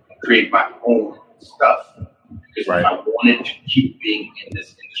myself, create my own stuff. Because if I wanted to keep being in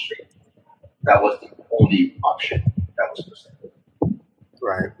this industry, that was the only option that was presented.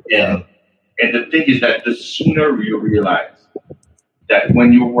 Right. And the thing is that the sooner you realize that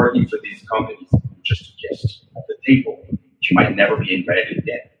when you're working for these companies, you're just a guest at the table, you might never be invited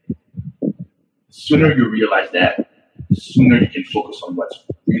again. The sooner you realize that, the sooner you can focus on what's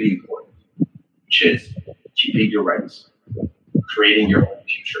really important, which is keeping your rights, creating your own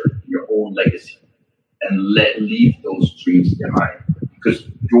future, your own legacy, and leave those dreams behind. Because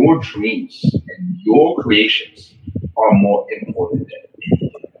your dreams and your creations are more important than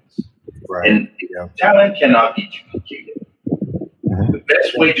anything else. Right. And talent cannot be duplicated. Mm-hmm. The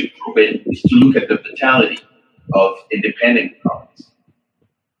best way to prove it is to look at the vitality of independent comics.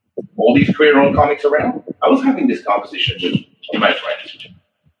 All these creator-owned comics around. I was having this conversation with one of my friends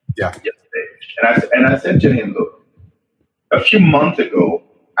yesterday, and I said to him, look, a few months ago,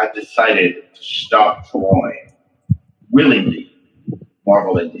 I decided to stop drawing willingly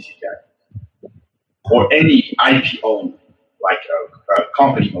Marvel and DC characters, or any IP-owned, like a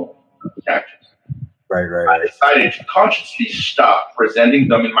company-owned characters. Right. I decided to consciously stop presenting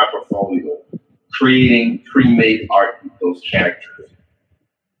them in my portfolio, creating pre-made art with those characters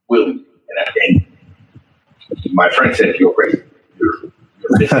willingly. And my friend said, "You're crazy. You're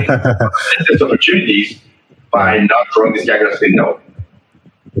missing business opportunities by not drawing these characters." I said, "No,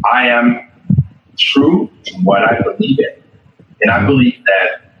 I am true to what I believe in, and I believe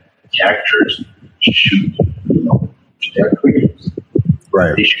that characters should belong to their creators.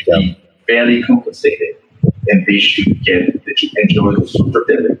 Right. They should be fairly compensated, and they should enjoy the super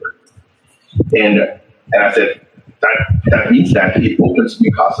delivery." And I said, that means that it opens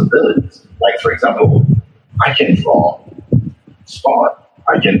new possibilities. Like, for example, I can draw Spawn,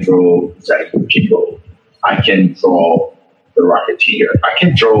 I can draw Zach Pico, I can draw the Rocketeer, I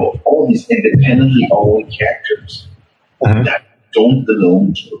can draw all these independently owned characters that don't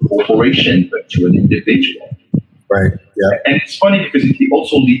belong to a corporation but to an individual. Right. Yeah. And it's funny because it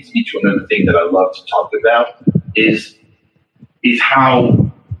also leads me to another thing that I love to talk about is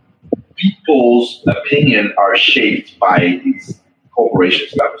how people's opinion are shaped by these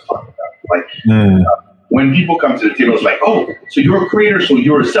corporations that I was talking about. Like when people come to the table, it's like, oh, so you're a creator, so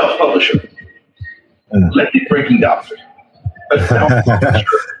you're a self-publisher. Let me break it down for you. A self-publisher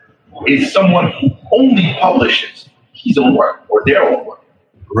is someone who only publishes his own work or their own work.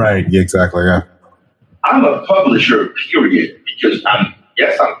 Right. Yeah, exactly. Yeah. I'm a publisher, period, because I'm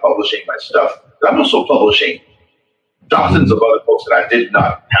publishing my stuff, but I'm also publishing dozens of other books that I did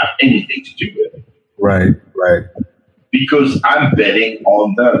not have anything to do with. Right. Because I'm betting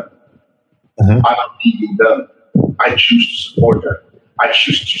on them. I'm believing them. I choose to support them. I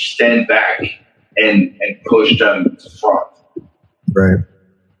choose to stand back and push them to front. Right.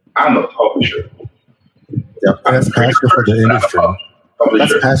 I'm a publisher. Yeah, that's passion for the industry.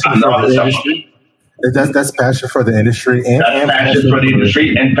 That's passion for the industry. That's passion for the industry and passion for the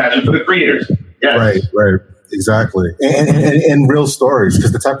industry and passion for the creators. Yes. Right. Exactly. And real stories,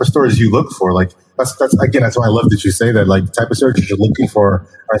 because the type of stories you look for, like that's why I love that you say that. Like the type of stories you're looking for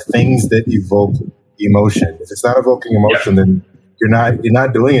are things that evoke emotion. If it's not evoking emotion, then you're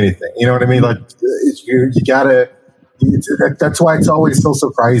not doing anything. You know what I mean? Like you gotta. That's why it's always so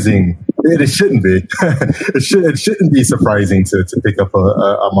surprising. It shouldn't be. It shouldn't be surprising to pick up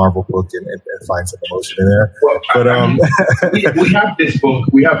a Marvel book and find some emotion in there. Well, but we have this book.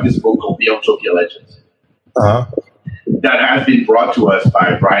 We have this book called Beyond Tokyo Legends that has been brought to us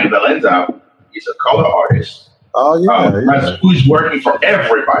by Brian Valenza. He's a color artist. Oh yeah. Who's working for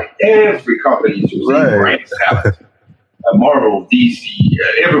everybody, every company is using Brian's talent. Marvel, DC,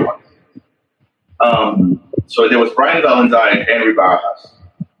 everyone. So there was Brian Valentine and Henry Bauhaus.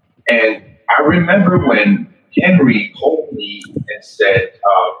 And I remember when Henry called me and said,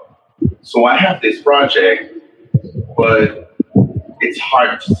 so I have this project, but it's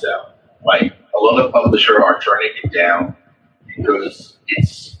hard to sell. Like, a lot of publishers are turning it down because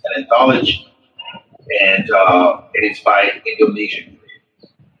it's an anthology and it's by Indonesian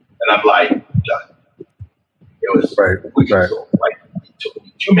creators. And I'm like, done. It was weeks ago. Like, it took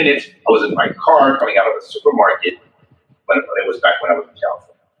me 2 minutes. I was in my car coming out of the supermarket when it was back when I was in California.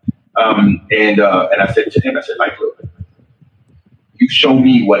 And I said to him, like, look, you show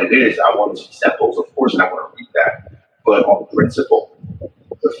me what it is. I want to see samples, of course, and I want to read that. But on principle,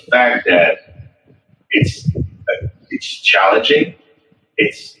 the fact that it's challenging,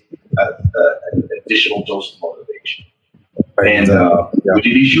 it's an additional dose of motivation. And we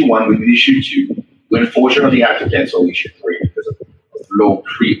did issue 1, we did issue 2. We unfortunately had to cancel issue 3 because of low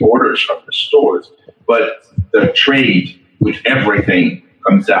pre-orders from the stores. But the trade with everything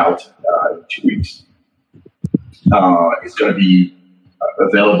comes out in 2 weeks. It's going to be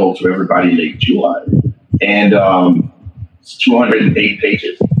available to everybody late July. And it's 208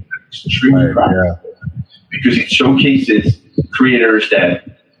 pages. It's extremely valuable because it showcases creators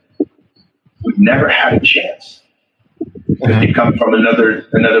that would never have a chance because they come from another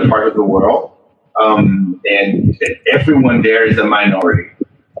part of the world. And everyone there is a minority.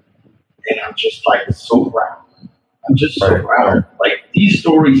 And I'm just like so proud. I'm just so proud. Like, these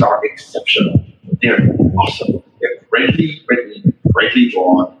stories are exceptional. They're awesome. They're greatly written, greatly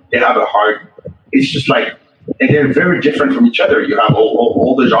drawn. They have a heart. It's just like, and they're very different from each other. You have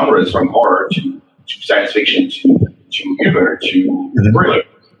all the genres from horror to science fiction to humor to thriller.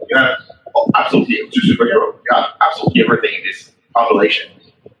 You have absolutely to superhero. You have absolutely everything in this compilation.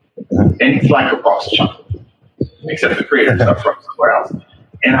 And it's like a box of chocolate, except the creators are from somewhere else.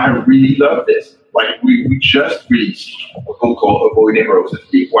 And I really love this. Like, we just released a book called A Boy Named Rose that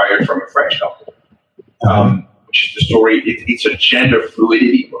we acquired from a French company, which is the story. It's a gender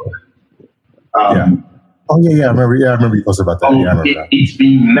fluidity book. I remember you posted about that. It's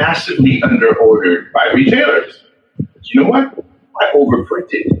being massively under-ordered by retailers. You know what? I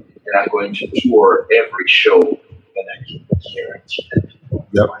overprinted, and I'm going to tour every show, and I can guarantee that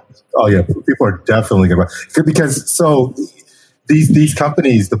people people are definitely going to, because these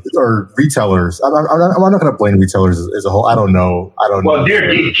companies or retailers, I'm not going to blame retailers as a whole. I don't know. Well,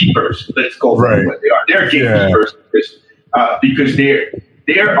 they're gatekeepers. Let's go for what they are. They're gatekeepers because they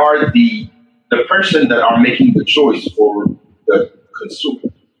are the person that are making the choice for the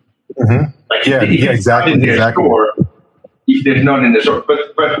consumer. Like, exactly. In their store, if there's none in the store,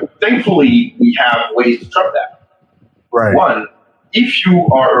 but thankfully we have ways to trump that. Right. One, if you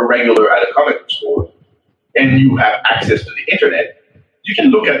are a regular at a comic book store and you have access to the internet, you can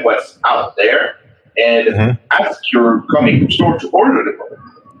look at what's out there and ask your comic book store to order the book.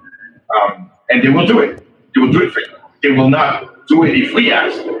 And they will do it. They will do it for you. They will not do it if we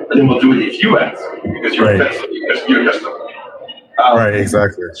ask, but they will do it if you ask, because you're a customer. Right,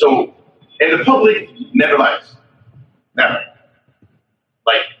 exactly. So, and the public never likes. Never.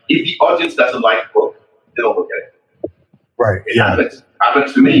 Like, if the audience doesn't like the book, they don't look at it. Right. It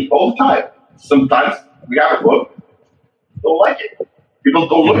happens to me all the time. Sometimes we have a book, don't like it. People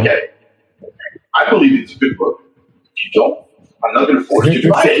don't look at it. I believe it's a good book. If you don't, I'm not going to force you to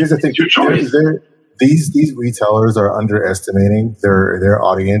buy it. Here's the thing. It's your choice. These retailers are underestimating their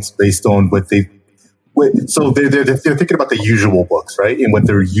audience based on what they. So they're thinking about the usual books, right, and what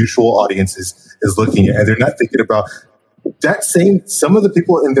their usual audience is looking at, and they're not thinking about that same. Some of the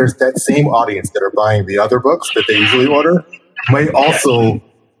people in that same audience that are buying the other books that they usually order might also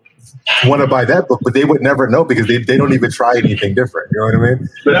want to buy that book, but they would never know because they don't even try anything different. You know what I mean?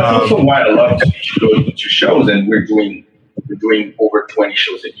 But that's also why I love to go to shows, and we're doing over 20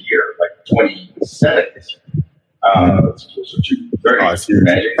 shows a year, like 27 this year. It's closer to 30.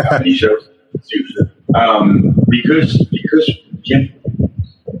 Imagine how many shows. It's huge. Because we get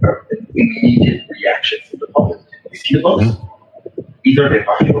an immediate reaction from the public. They see the books. Either they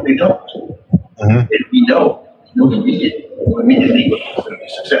buy it or they don't. And we know immediately what it's going to be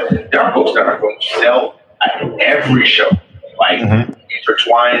successful. There are books that are going to sell at every show, like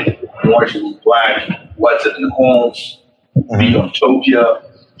Intertwined, Orange and Black, Watson and Holmes, Utopia.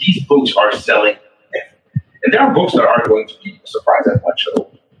 These books are selling, and there are books that are going to be a surprise at one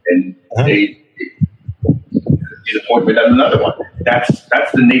show, and they disappoint with another one. That's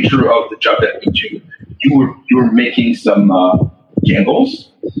the nature of the job that we do. You're making some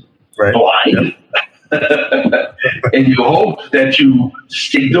gambles, blind, and you hope that you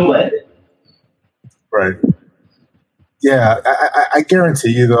stick the landing. Right. Yeah, I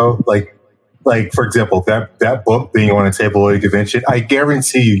guarantee you though, like like, for example, that book being on a table at a convention, I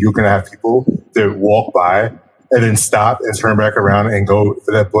guarantee you're going to have people that walk by and then stop and turn back around and go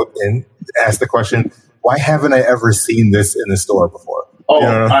for that book and ask the question, why haven't I ever seen this in the store before? Oh,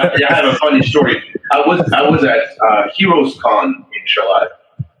 I have a funny story. I was at Heroes Con in Charlotte.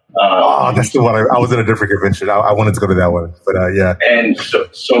 That's the one. I was at a different convention. I wanted to go to that one, but yeah. And so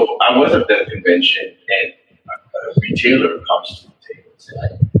I was at that convention, and a retailer comes to the table and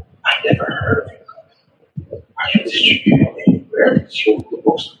said, "I never heard of you. Are you distributing anywhere? Because the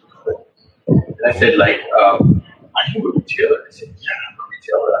books are good." And I said, "Are you a retailer?" I said, "Yeah, I'm a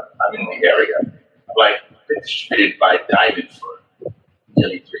retailer. I'm in the area." I'm like, "Been distributed by Diamond for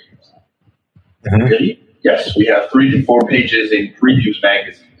nearly 3 years." Mm-hmm. Really? Yes, we have 3 to 4 pages in Previews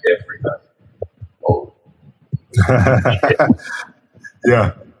magazine every time. Oh.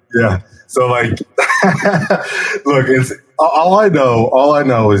 Yeah. So look, it's all I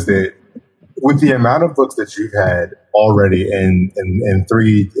know is that with the amount of books that you've had already in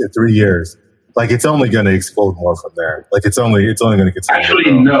 3 years, like, it's only going to explode more from there. Like, it's only going to get.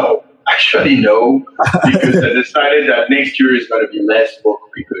 Actually, no, because I decided that next year is going to be less books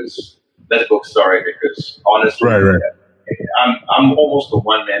because honestly, right. I'm almost a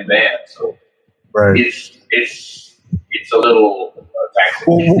one-man band, so it's a little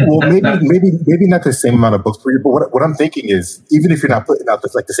well, maybe not the same amount of books per year, but what I'm thinking is, even if you're not putting out the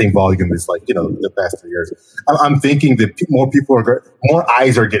same volume as the past 3 years, I'm thinking that more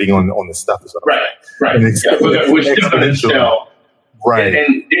eyes are getting on this stuff as well. Right. And we're still going to sell. Right.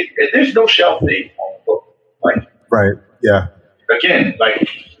 And there's no shelf date on the book. Right. Yeah. Again,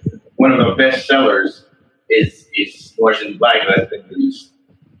 one of the best sellers is Orange and Black that's been released.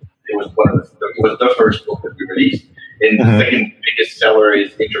 It was the first book that we released. And the second biggest seller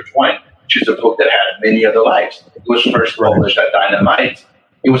is Intertwined, which is a book that had many other lives. It was first published at Dynamite.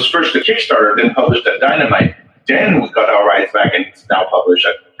 It was first a Kickstarter, then published at Dynamite. Then we got our rights back, and it's now published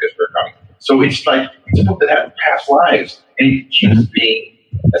at Fairsquare Comics. So it's a book that had past lives, and it keeps being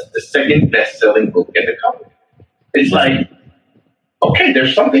the second best-selling book in the company. It's okay,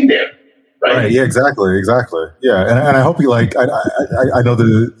 there's something there, right? Yeah, exactly. Yeah, and I hope you I know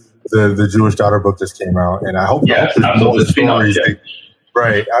the Jewish Daughter book just came out, and I hope absolutely stories.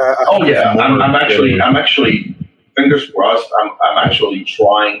 Right. I'm actually fingers crossed. I'm actually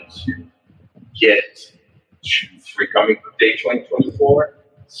trying to get to Free Comic Book Day 2024.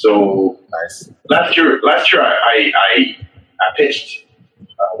 So nice. Last year I pitched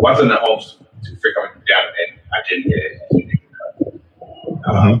wasn't at home to Free Comic Book Day, and I didn't get it.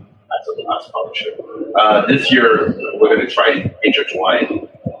 That's the last publisher. This year we're going to try to intertwine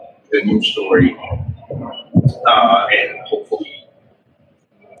the new story, and hopefully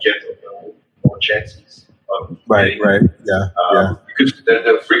get more chances of right, yeah. Because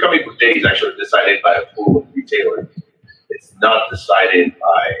the Free Comic Book Day is actually decided by a pool of retailers. It's not decided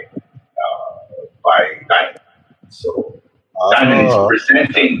by Diamond. So Diamond is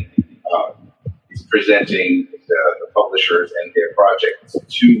presenting the publishers and their projects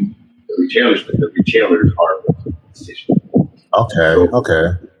to the retailers, but the retailers are making the decision. Okay.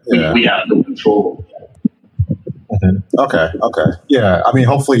 Yeah. We have no control over that. Okay. Yeah. I mean,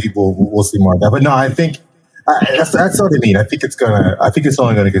 hopefully we'll see more of that. But no, I think that's what I mean. I think it's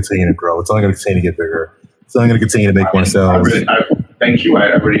only going to continue to grow. It's only going to continue to get bigger. It's only going to continue to make more sales. Thank you.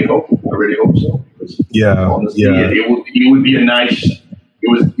 I really hope so. Yeah. Honestly, it would be a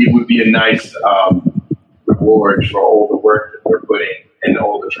nice reward for all the work that we're putting and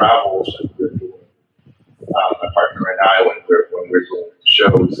all the travels that we're doing. My partner and I, when we're doing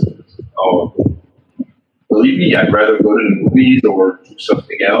shows, believe me, I'd rather go to the movies or do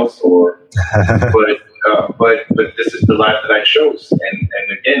something else. But this is the life that I chose, and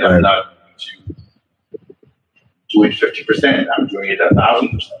again, I'm not going to do it 50%. I'm doing it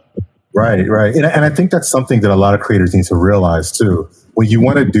 1,000%. Right. And I think that's something that a lot of creators need to realize too. When you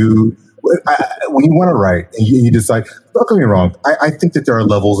want to write and you decide, don't get me wrong, I think that there are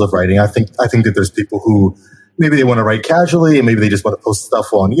levels of writing. I think that there's people who maybe they want to write casually and maybe they just want to post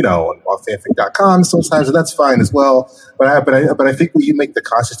stuff on fanfic.com sometimes, and that's fine as well. But I think when you make the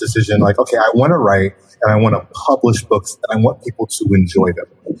conscious decision, okay, I want to write and I want to publish books and I want people to enjoy them,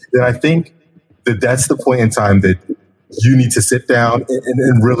 then I think that's the point in time that you need to sit down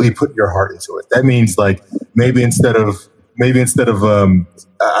and really put your heart into it. That means maybe instead of I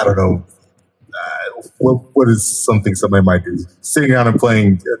don't know, what is something somebody might do? Sitting down and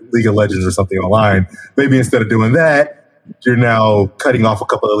playing League of Legends or something online. Maybe instead of doing that, you're now cutting off a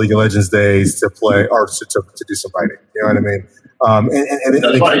couple of League of Legends days to play or to do some writing. You know what I mean?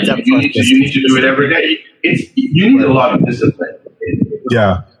 That's why you need to do it every day. You need a lot of discipline.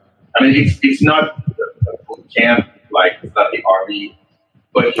 Yeah. I I mean, it's not a boot camp, like it's not the army,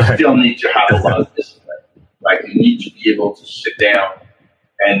 but you still need to have a lot of discipline. Like you need to be able to sit down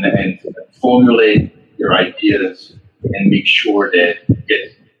and formulate your ideas and make sure that you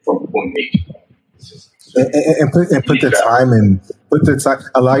get from point A to point B. And put the time in. Put the time.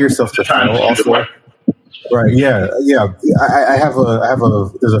 Allow yourself to fail also. Right. Yeah. I have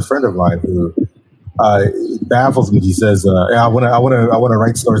a. There's a friend of mine who baffles me. He says, "I want to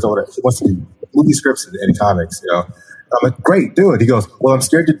write stories. He wants to do movie scripts and comics. You know." I'm like, "Great, do it." He goes, "Well, I'm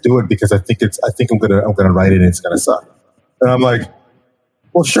scared to do it because I think I'm gonna write it and it's gonna suck." And I'm like,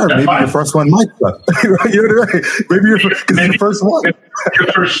 "Well, sure. That's maybe fine. Your first one might suck. You know what I mean? Maybe your first one. Your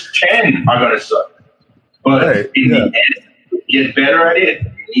first 10 are gonna suck, but in the end, to get better at it,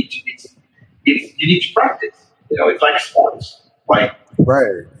 you need to practice. You know, it's like sports. Like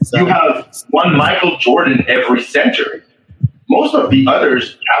you have one Michael Jordan every century. Most of the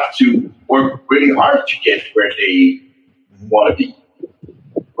others have to work really hard to get where they want to be.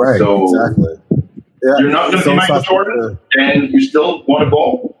 Right. So exactly. Yeah. You're not going to be Michael Jordan, and you still want to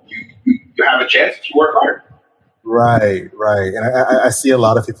go. You have a chance if you work hard. Right. And I see a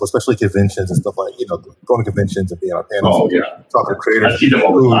lot of people, especially conventions and stuff like, going to conventions and being on panels, talking to creators. I see them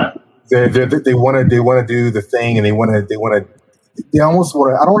all the time. They want to do the thing, and they almost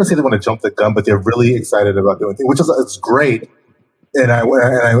want to. I don't want to say they want to jump the gun, but they're really excited about doing things, which is it's great. And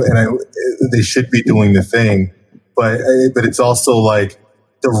they should be doing the thing, but it's also like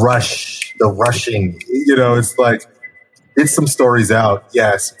the rushing. It's like get some stories out,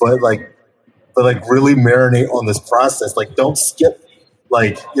 yes, but really marinate on this process. Like, don't skip.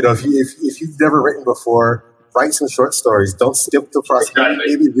 Like, if you've never written before, write some short stories. Don't skip the process. Exactly.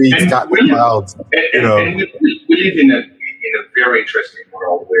 Maybe read Scott McCloud's. And we live in a very interesting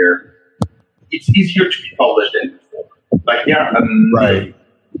world where it's easier to be published than before. Like there are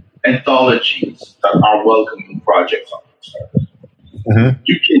anthologies that are welcoming projects on Kickstarter. Mm-hmm.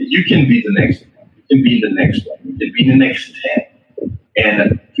 You can be the next one. You can be the next one. You can be the next 10,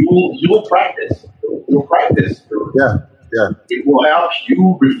 and you will practice. You'll practice. Yeah. It will help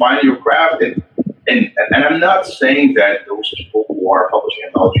you refine your craft, and I'm not saying that those people who are publishing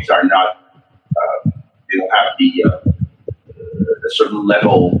anthologies are not they don't have a certain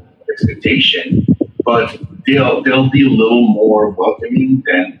level of expectation, but they'll be a little more welcoming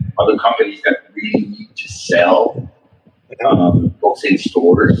than other companies that really need to sell books in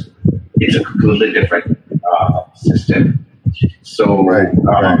stores. It's a completely different system. So,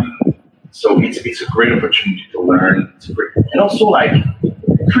 so it's a great opportunity to learn. And also, like,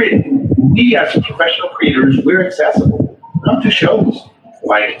 we as professional creators, we're accessible. Come to shows.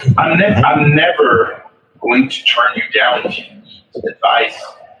 Like, I'm never going to turn you down if you need advice,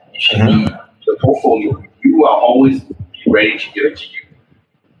 if you need the portfolio. You will always be ready to give it to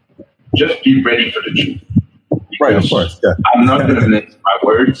you. Just be ready for the truth. Right, of course. Yeah. I'm not going to mince my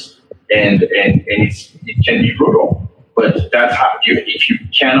words, and it can be brutal. But that's how if you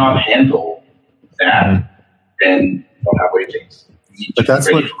cannot handle that, then don't have waiting. But that's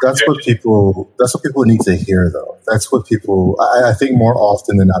what people need to hear, though. That's what people. I think more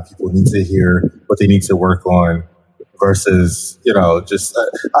often than not, people need to hear what they need to work on. Versus, just I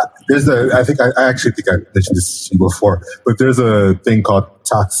actually think I mentioned this to you before, but there's a thing called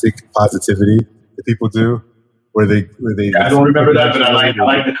toxic positivity that people do, where they. I don't remember that, but I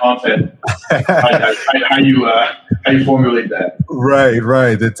like the content. how you formulate that.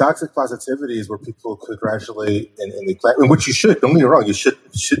 Right. The toxic positivity is where people congratulate and they clap, and which you should. Don't get me wrong, you should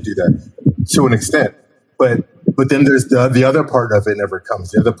do that to an extent, but then there's the other part of it never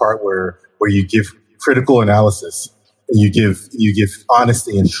comes. The other part where you give critical analysis. You give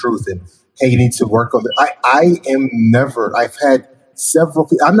honesty and truth, and hey, you need to work on that. I've had several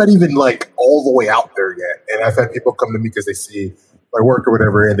people, I'm not even like all the way out there yet. And I've had people come to me because they see my work or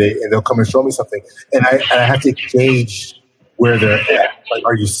whatever, and they'll come and show me something. And I have to gauge where they're at. Like,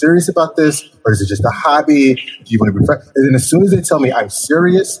 are you serious about this? Or is it just a hobby? Do you want to be And then as soon as they tell me I'm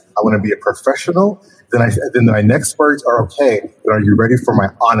serious, I want to be a professional, then my next words are, okay, but are you ready for my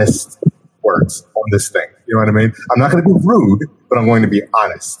honest words on this thing? You know what I mean? I'm not going to be rude, but I'm going to be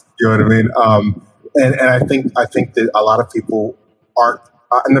honest. You know what I mean? And I think that a lot of people aren't.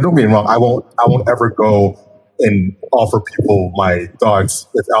 And don't get me wrong. I won't ever go and offer people my thoughts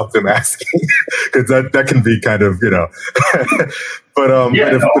without them asking, because that can be kind of But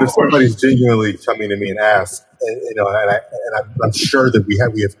if somebody's genuinely coming to me and ask, and I'm sure that we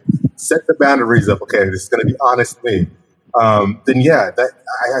have set the boundaries of, okay, this is going to be honest me. Then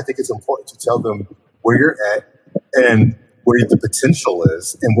I think it's important to tell them where you're at and where the potential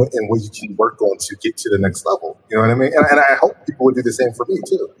is, and what you can work on to get to the next level. You know what I mean? And I hope people would do the same for me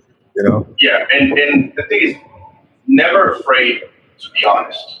too. You know? Yeah, and the thing is, never afraid to be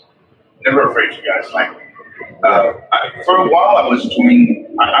honest. Never afraid to be honest. Like, for a while, I was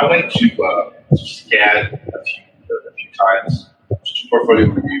doing. I went to SCAD a few times to do portfolio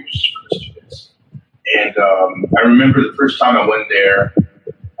reviews for the students, and I remember the first time I went there.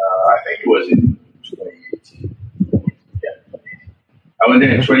 I think it was in 2018. Yeah, I went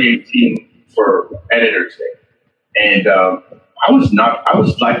there in 2018 for Editors Day, and I was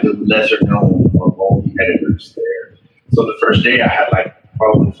like the lesser known of all the editors there. So the first day I had like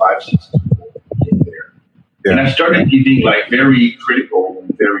probably 5-6 people in there. Yeah. And I started giving like very critical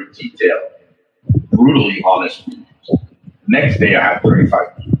and very detailed, brutally honest reviews. The next day I had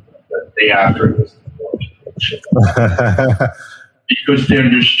 35 people. The day after it was more people. Because they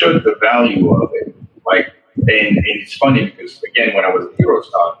understood the value of it. Like, and it's funny because again, when I was at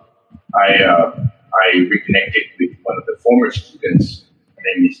HeroesCon, I reconnected with one of the former students. Her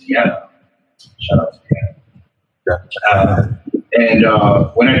name is Deanna. Shout out to Deanna. And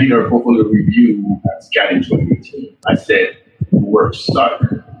when I did her portfolio review at SCAD in 2018, I said, "Your work suck.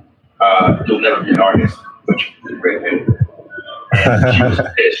 You'll never be an artist, but you can be a great editor." And she was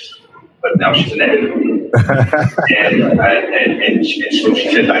pissed, but now she's an editor. and so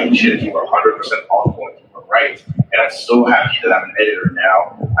she said, like, "Shit, you were 100% on point. You were right." And I'm so happy that I'm an editor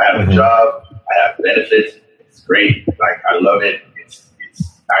now. I have a job. I have benefits. It's great. Like, I love it. It's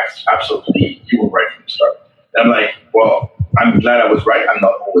absolutely, you were right from the start. And I'm like, well, I'm glad I was right. I'm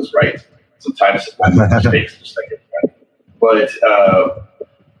not always right. Sometimes I make mistakes, just like everybody.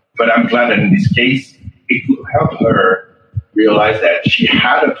 But I'm glad that in this case, it could help her realize that she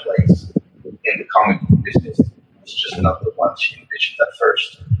had a place in the comic book business. It's just not the one she envisioned at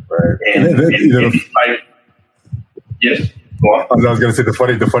first. Right. And it's like, yes. I was going to say the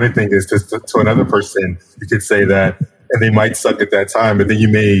funny thing is to another person, you could say that, and they might suck at that time, but then you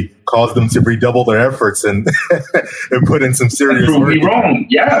may cause them to redouble their efforts and and put in some serious work. Prove me wrong.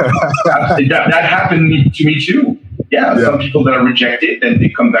 Yeah, that happened to me too. Yeah, some people that are rejected, then they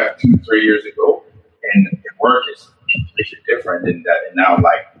come back 2-3 years ago, and their work is completely different. And now I'm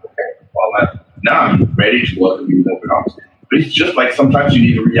like, okay, well, now I'm ready to welcome you in open arms. But it's just like sometimes you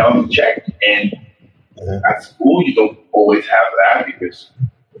need a reality check, and at school you don't always have that because,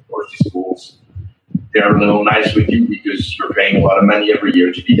 of course, these schools, they're a little nice with you because you're paying a lot of money every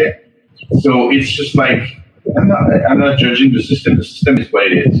year to be there. So it's just like, I'm not judging the system. The system is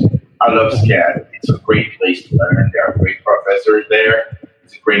what it is. I love SCAD. It's a great place to learn. There are great professors there.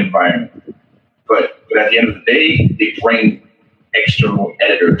 It's a great environment. But at the end of the day, they bring external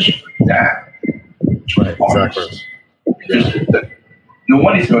editors for that. Right, exactly. Because no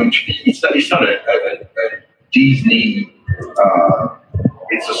one is going to be, it's not a Disney,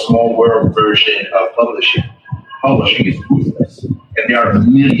 it's a small world version of publishing. Publishing is ruthless, and there are a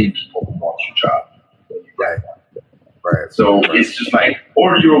million people who want your job. Right. So it's just like,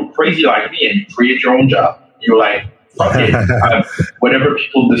 or you're crazy like me and you create your own job. You're like, fuck it. Whatever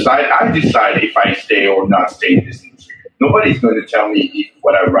people decide, I decide if I stay or not stay in this industry. Nobody's going to tell me if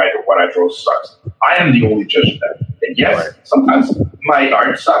what I write or what I draw sucks. I am the only judge of that. And yes, sometimes my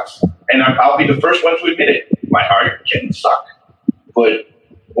art sucks. And I'll be the first one to admit it. My art can suck. But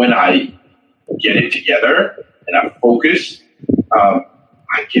when I get it together and I focus, I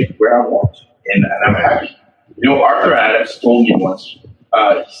get where I want. And I'm happy. You know, Arthur Adams told me once, he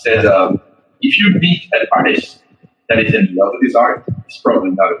said, if you meet an artist that is in love with his art, he's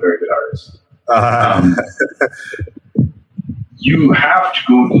probably not a very good artist. You have to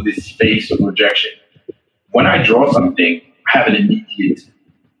go through this phase of rejection. When I draw something, I have an immediate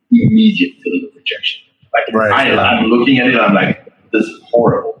feeling of rejection. Like, I'm looking at it, I'm like, this is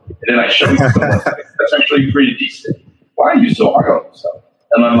horrible. And then I show it to someone, that's actually pretty decent. Why are you so hard on yourself?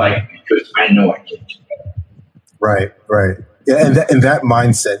 And I'm like, because I know I can't do better. Right. Yeah, and that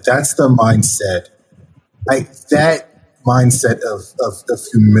mindset, that's the mindset. Like, that mindset of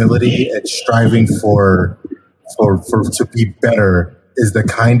humility and striving for to be better is the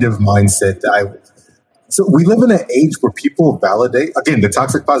kind of mindset that so we live in an age where people validate, again, the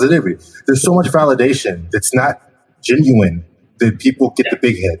toxic positivity. There's so much validation that's not genuine that people get the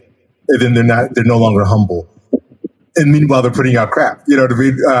big head, and then they're no longer humble. And meanwhile, they're putting out crap. You know what I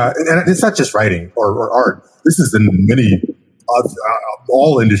mean? And it's not just writing or art. This is in many,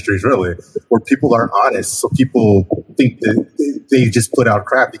 all industries really, where people are honest. So people think that they just put out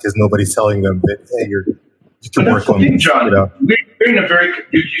crap because nobody's telling them that, hey, you can work on it. John, you know? We're in a very,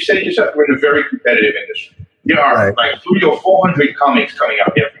 you said it yourself, we're in a very competitive industry. There are like 300 or 400 comics coming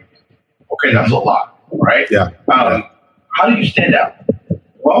out every week. Okay, that's a lot, right? Yeah. How do you stand out?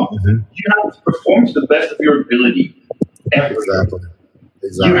 Well, you have to perform to the best of your ability every Exactly.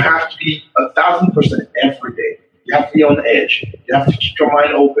 Exactly. You have to be 1,000% every day. You have to be on the edge. You have to keep your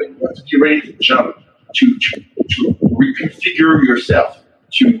mind open. You have to be ready to jump, to reconfigure yourself,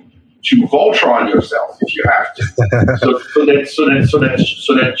 to Voltron yourself if you have to, so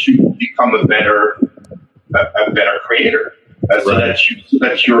that you become a better creator, so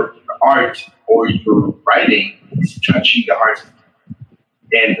that your art or your writing is touching the heart.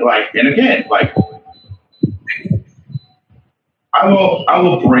 And again, I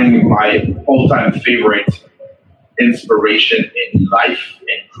will bring my all-time favorite inspiration in life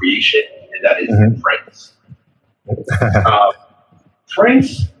and creation, and that is Prince.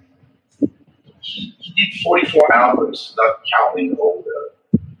 Prince, he did 44 albums, not counting all the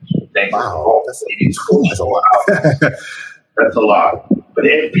things. Wow, that's a lot. That's a lot. But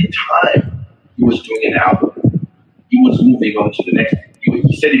every time he was doing an album, he was moving on to the next.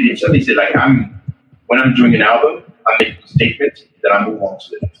 He said it himself. He said, when I'm doing an album, I make a statement, then I move on to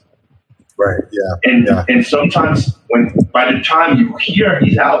the next. Right. Yeah. And sometimes by the time you hear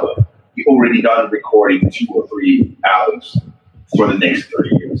his album, he already done recording 2 or 3 albums for the next 30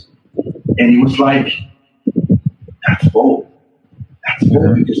 years. And he was like, that's bold. That's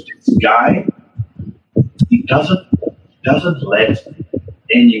bold because this guy, he doesn't let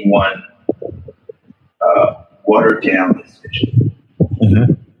anyone water down his vision.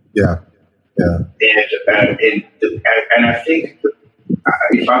 Mm-hmm. Yeah. And I think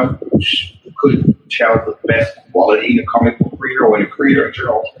if I could tell the best quality in a comic book creator or in a creator in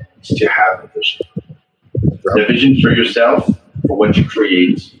general is to have a vision. Right. The vision for yourself, for what you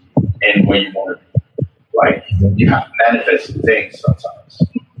create, and where you want to be. You have to manifest things sometimes to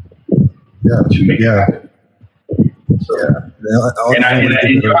make it happen. So, and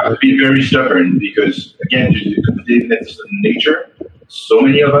you have to be very stubborn because, again, due to competitiveness in nature, so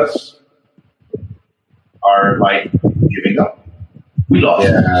many of us are giving up. We lost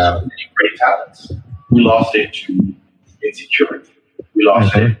many great talents. We lost it to insecurity. We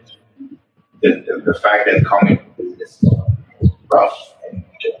lost it to the fact that comic business is rough and you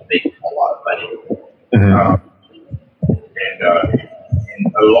can make a lot of money. And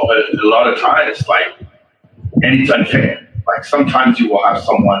a lot of times, and it's unfair. Sometimes you will have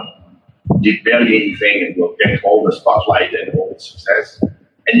someone did barely anything and will get all the spotlight and all the success,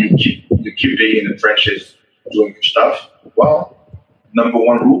 and you keep being in the trenches doing your stuff. Well, number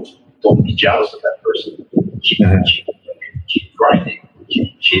one rule: don't be jealous of that person. Keep grinding.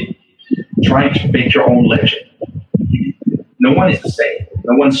 Keep trying to make your own legend. No one is the same.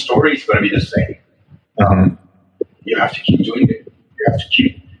 No one's story is going to be the same. You have to keep doing it. You have to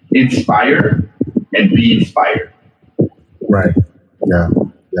keep inspired and be inspired. Right. Yeah.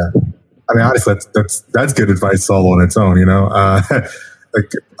 I mean, honestly, that's good advice all on its own. I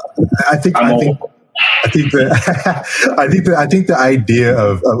think the idea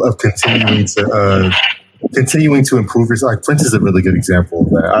of continuing to improve yourself. Prince is a really good example of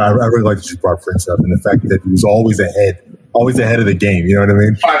that. I really like that you brought Prince up, and the fact that he was always ahead of the game. You know what I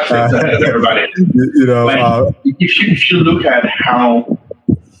mean? 5 steps ahead of everybody. If you look at how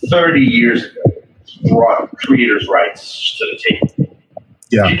 30 years ago he brought creators' rights to the table,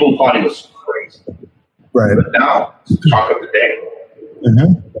 people thought he was crazy. Right. But now, it's talk of the day.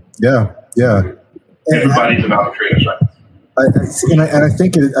 Yeah. Everybody's about creators' rights. I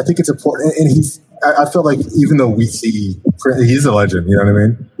think it's important. And I feel like even though we see he's a legend, you know what I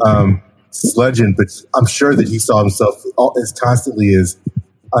mean? He's a legend, but I'm sure that he saw himself as constantly as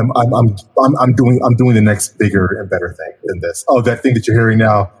I'm doing the next bigger and better thing than this. Oh, that thing that you're hearing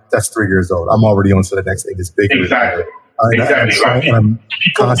now, that's 3 years old. I'm already on to the next thing that's bigger. Exactly. I'm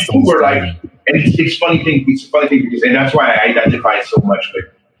constantly. People were and it's a funny thing because, and that's why I identify so much with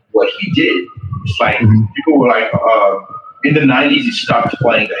what he did. It's people were in the 90s he stopped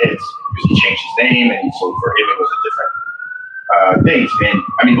playing the hits because he changed his name, and so for him it was a different things. And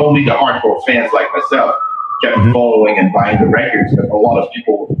I mean, only the hardcore fans like myself kept following and buying the records, but a lot of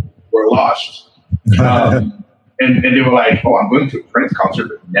people were lost. And they were like, "Oh, I'm going to a Prince concert,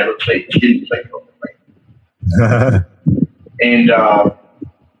 but didn't play Prince." And I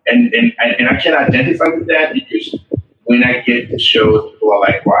can identify with that because when I get to shows, people are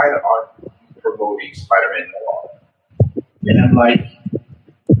like, "Why aren't you promoting Spider-Man Noir?" And I'm like,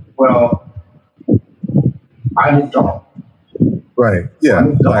 "Well, I moved on." Right. Yeah.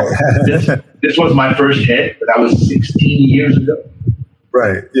 This was my first hit, but that was 16 years ago.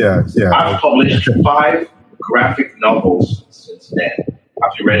 Right. Yeah. I've published 5 graphic novels since then.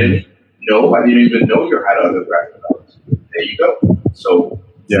 Have you read any? No, I didn't even know you had other graphic novels. There you go. So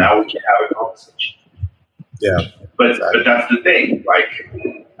now we can have a conversation. Yeah. But that's the thing.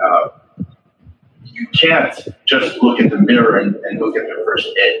 you can't just look in the mirror and look at the first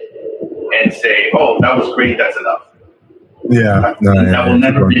hit and say, "Oh, that was great. That's enough." Yeah, that will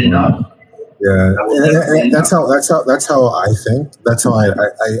never be enough. Yeah, and that's how I think. That's how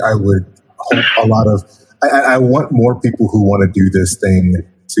I would hope a lot of. I want more people who want to do this thing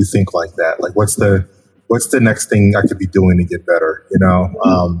to think like that. Like, what's the next thing I could be doing to get better? You know,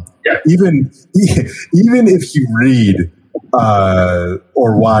 even if you read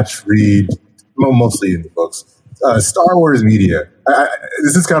or read mostly in the books, Star Wars media.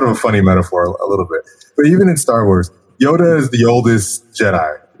 This is kind of a funny metaphor, a little bit, but even in Star Wars, Yoda is the oldest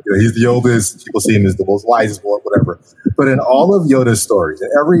Jedi. You know, he's the oldest. People see him as the most wisest, whatever. But in all of Yoda's stories, in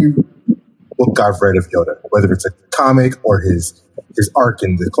every book I've read of Yoda, whether it's a comic or his arc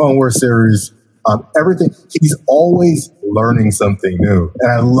in the Clone Wars series, everything, he's always learning something new,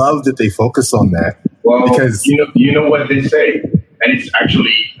 and I love that they focus on that. Well, because you know what they say, and it's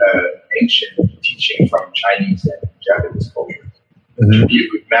actually ancient teaching from Chinese and Japanese culture. To be a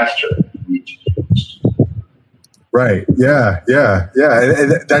good master, you need to be a student. Right. Yeah.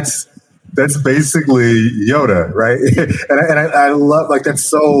 And that's basically Yoda, right? and I love, like, it's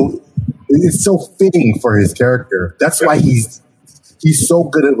so fitting for his character. That's why he's so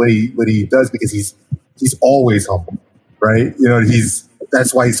good at what he does, because he's always humble, right? You know,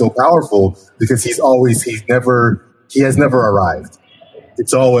 that's why he's so powerful, because he has never arrived.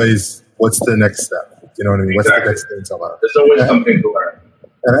 It's always, what's the next step? You know what I mean? Exactly. What's the next thing to learn? There's always something to learn.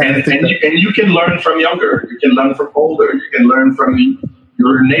 And you can learn from younger. You can learn from older. You can learn from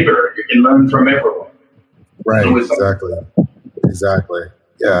your neighbor. You can learn from everyone. Right. Exactly.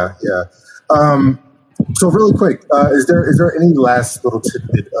 Yeah. So really quick, is there any last little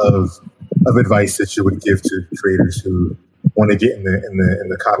tidbit of advice that you would give to creators who want to get in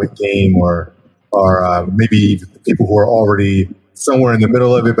the comic game, or maybe people who are already somewhere in the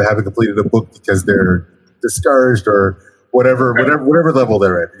middle of it but haven't completed a book because they're discouraged, or whatever level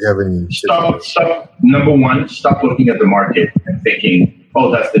they're at? Do you have any? Stop. Number one, stop looking at the market and thinking,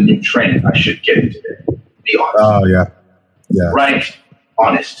 "Oh, that's the new trend. I should get into it." Be honest. Oh yeah. Write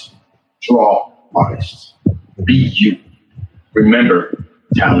honest. Draw honest. Be you. Remember,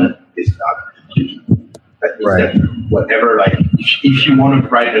 talent is not you. That means that whatever, like, if you want to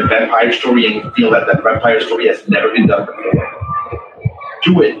write a vampire story and you feel that vampire story has never been done before,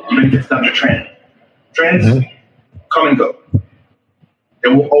 do it, even if it's not your trend. Trends come and go.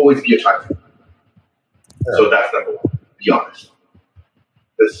 There will always be a time for it. So that's number one. Be honest.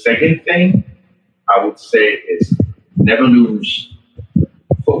 The second thing I would say is never lose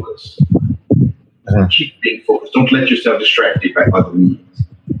focus. Keep being focused. Don't let yourself distracted by other means.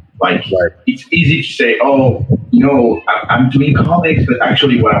 Like, it's easy to say, "Oh, you know, I'm doing comics, but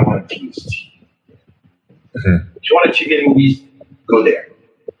actually what I want to do is TV." If you want to TV movies, go there.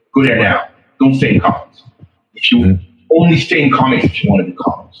 Go there now. Don't stay in comics. If you only stay in comics if you want to do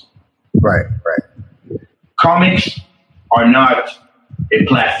comics. Right. Comics are not a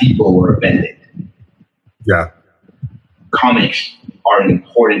placebo or a band-aid. Yeah. Comics are an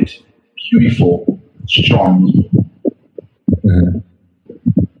important, beautiful, strong medium.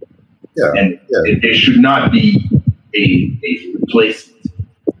 And they should not be a replacement,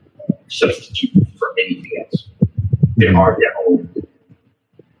 substitute for anything else. They are their own.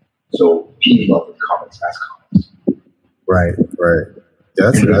 So be in love with comics as comics. Right. Yeah,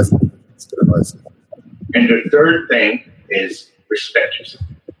 that's good advice. And the third thing is respect yourself.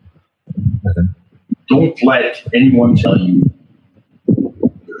 Don't let anyone tell you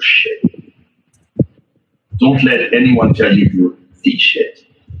you're shit. Don't let anyone tell you you're the shit.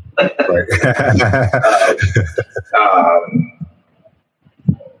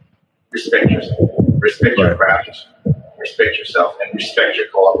 Respect yourself. Respect your craft. Respect yourself, and respect your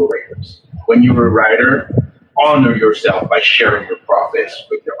collaborators. When you're a writer, honor yourself by sharing your profits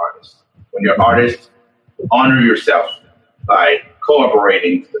with your artist. When you're an artist, honor yourself by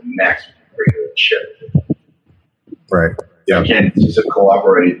collaborating to the max with your share. Right. Yeah. Again, this is a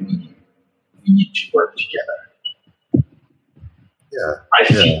collaborative medium. We need to work together. Yeah. I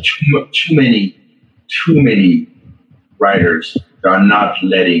see too many writers that are not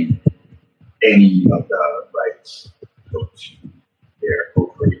letting any of the rights go to their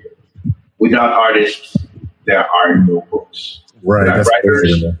co-creators. Without artists, there are no books. Right. Without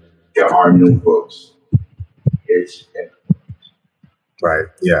writers, there are no books. It's right.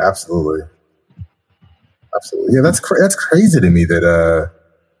 Yeah. Absolutely. Yeah. That's crazy to me that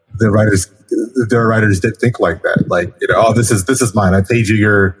there are writers that think like that. Like, you know, oh, this is mine. I paid you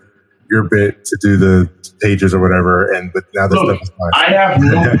your bit to do the pages or whatever, but now this stuff is mine. I have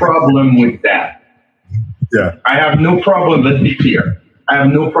no problem with that. Yeah. I have no problem. Let's be clear. I have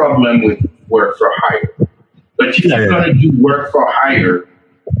no problem with work for hire. But if you're going to do work for hire,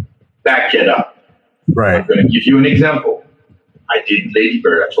 back it up. Right. I'm going to give you an example. I did Lady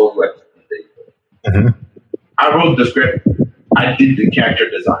Bird. I told you I did Lady Bird. Mm-hmm. I wrote the script. I did the character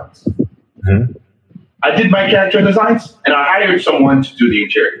designs. Mm-hmm. I did my character designs, and I hired someone to do the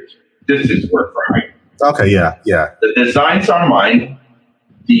interiors. This is work for hire. Okay, yeah. The designs are mine.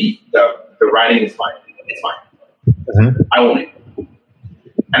 The writing is mine. It's mine. Mm-hmm. I own it.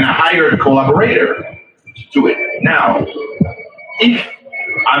 And I hired a collaborator to do it. Now, if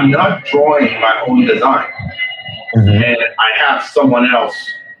I'm not drawing my own design, and I have someone else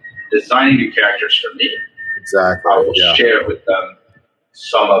designing the characters for me, exactly. I will share with them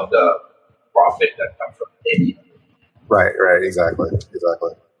some of the profit that comes from any. Right, exactly.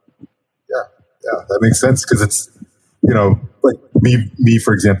 Yeah, that makes sense because it's, like me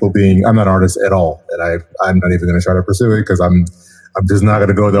for example, I'm not an artist at all, and I'm not even going to try to pursue it because I'm just not going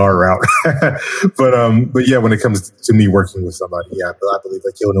to go the art route. but yeah, when it comes to me working with somebody, I believe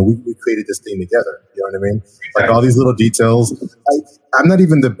like, we created this thing together. You know what I mean? Like all these little details. I'm not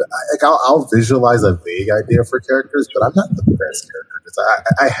even I'll visualize a vague idea for characters, but I'm not the best character.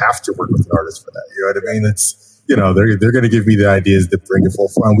 I have to work with an artist for that. You know what I mean? It's, they're going to give me the ideas that bring it full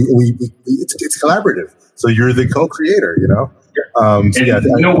front. It's collaborative. So you're the co-creator,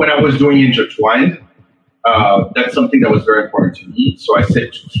 When I was doing Intertwined, that's something that was very important to me. So I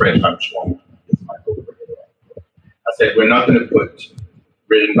said to Fred Armstrong, I said, we're not going to put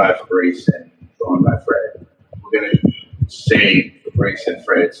written by Fabrice and drawn by Fred. We're going to say Fabrice and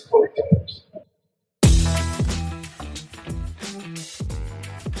Fred's storytellers.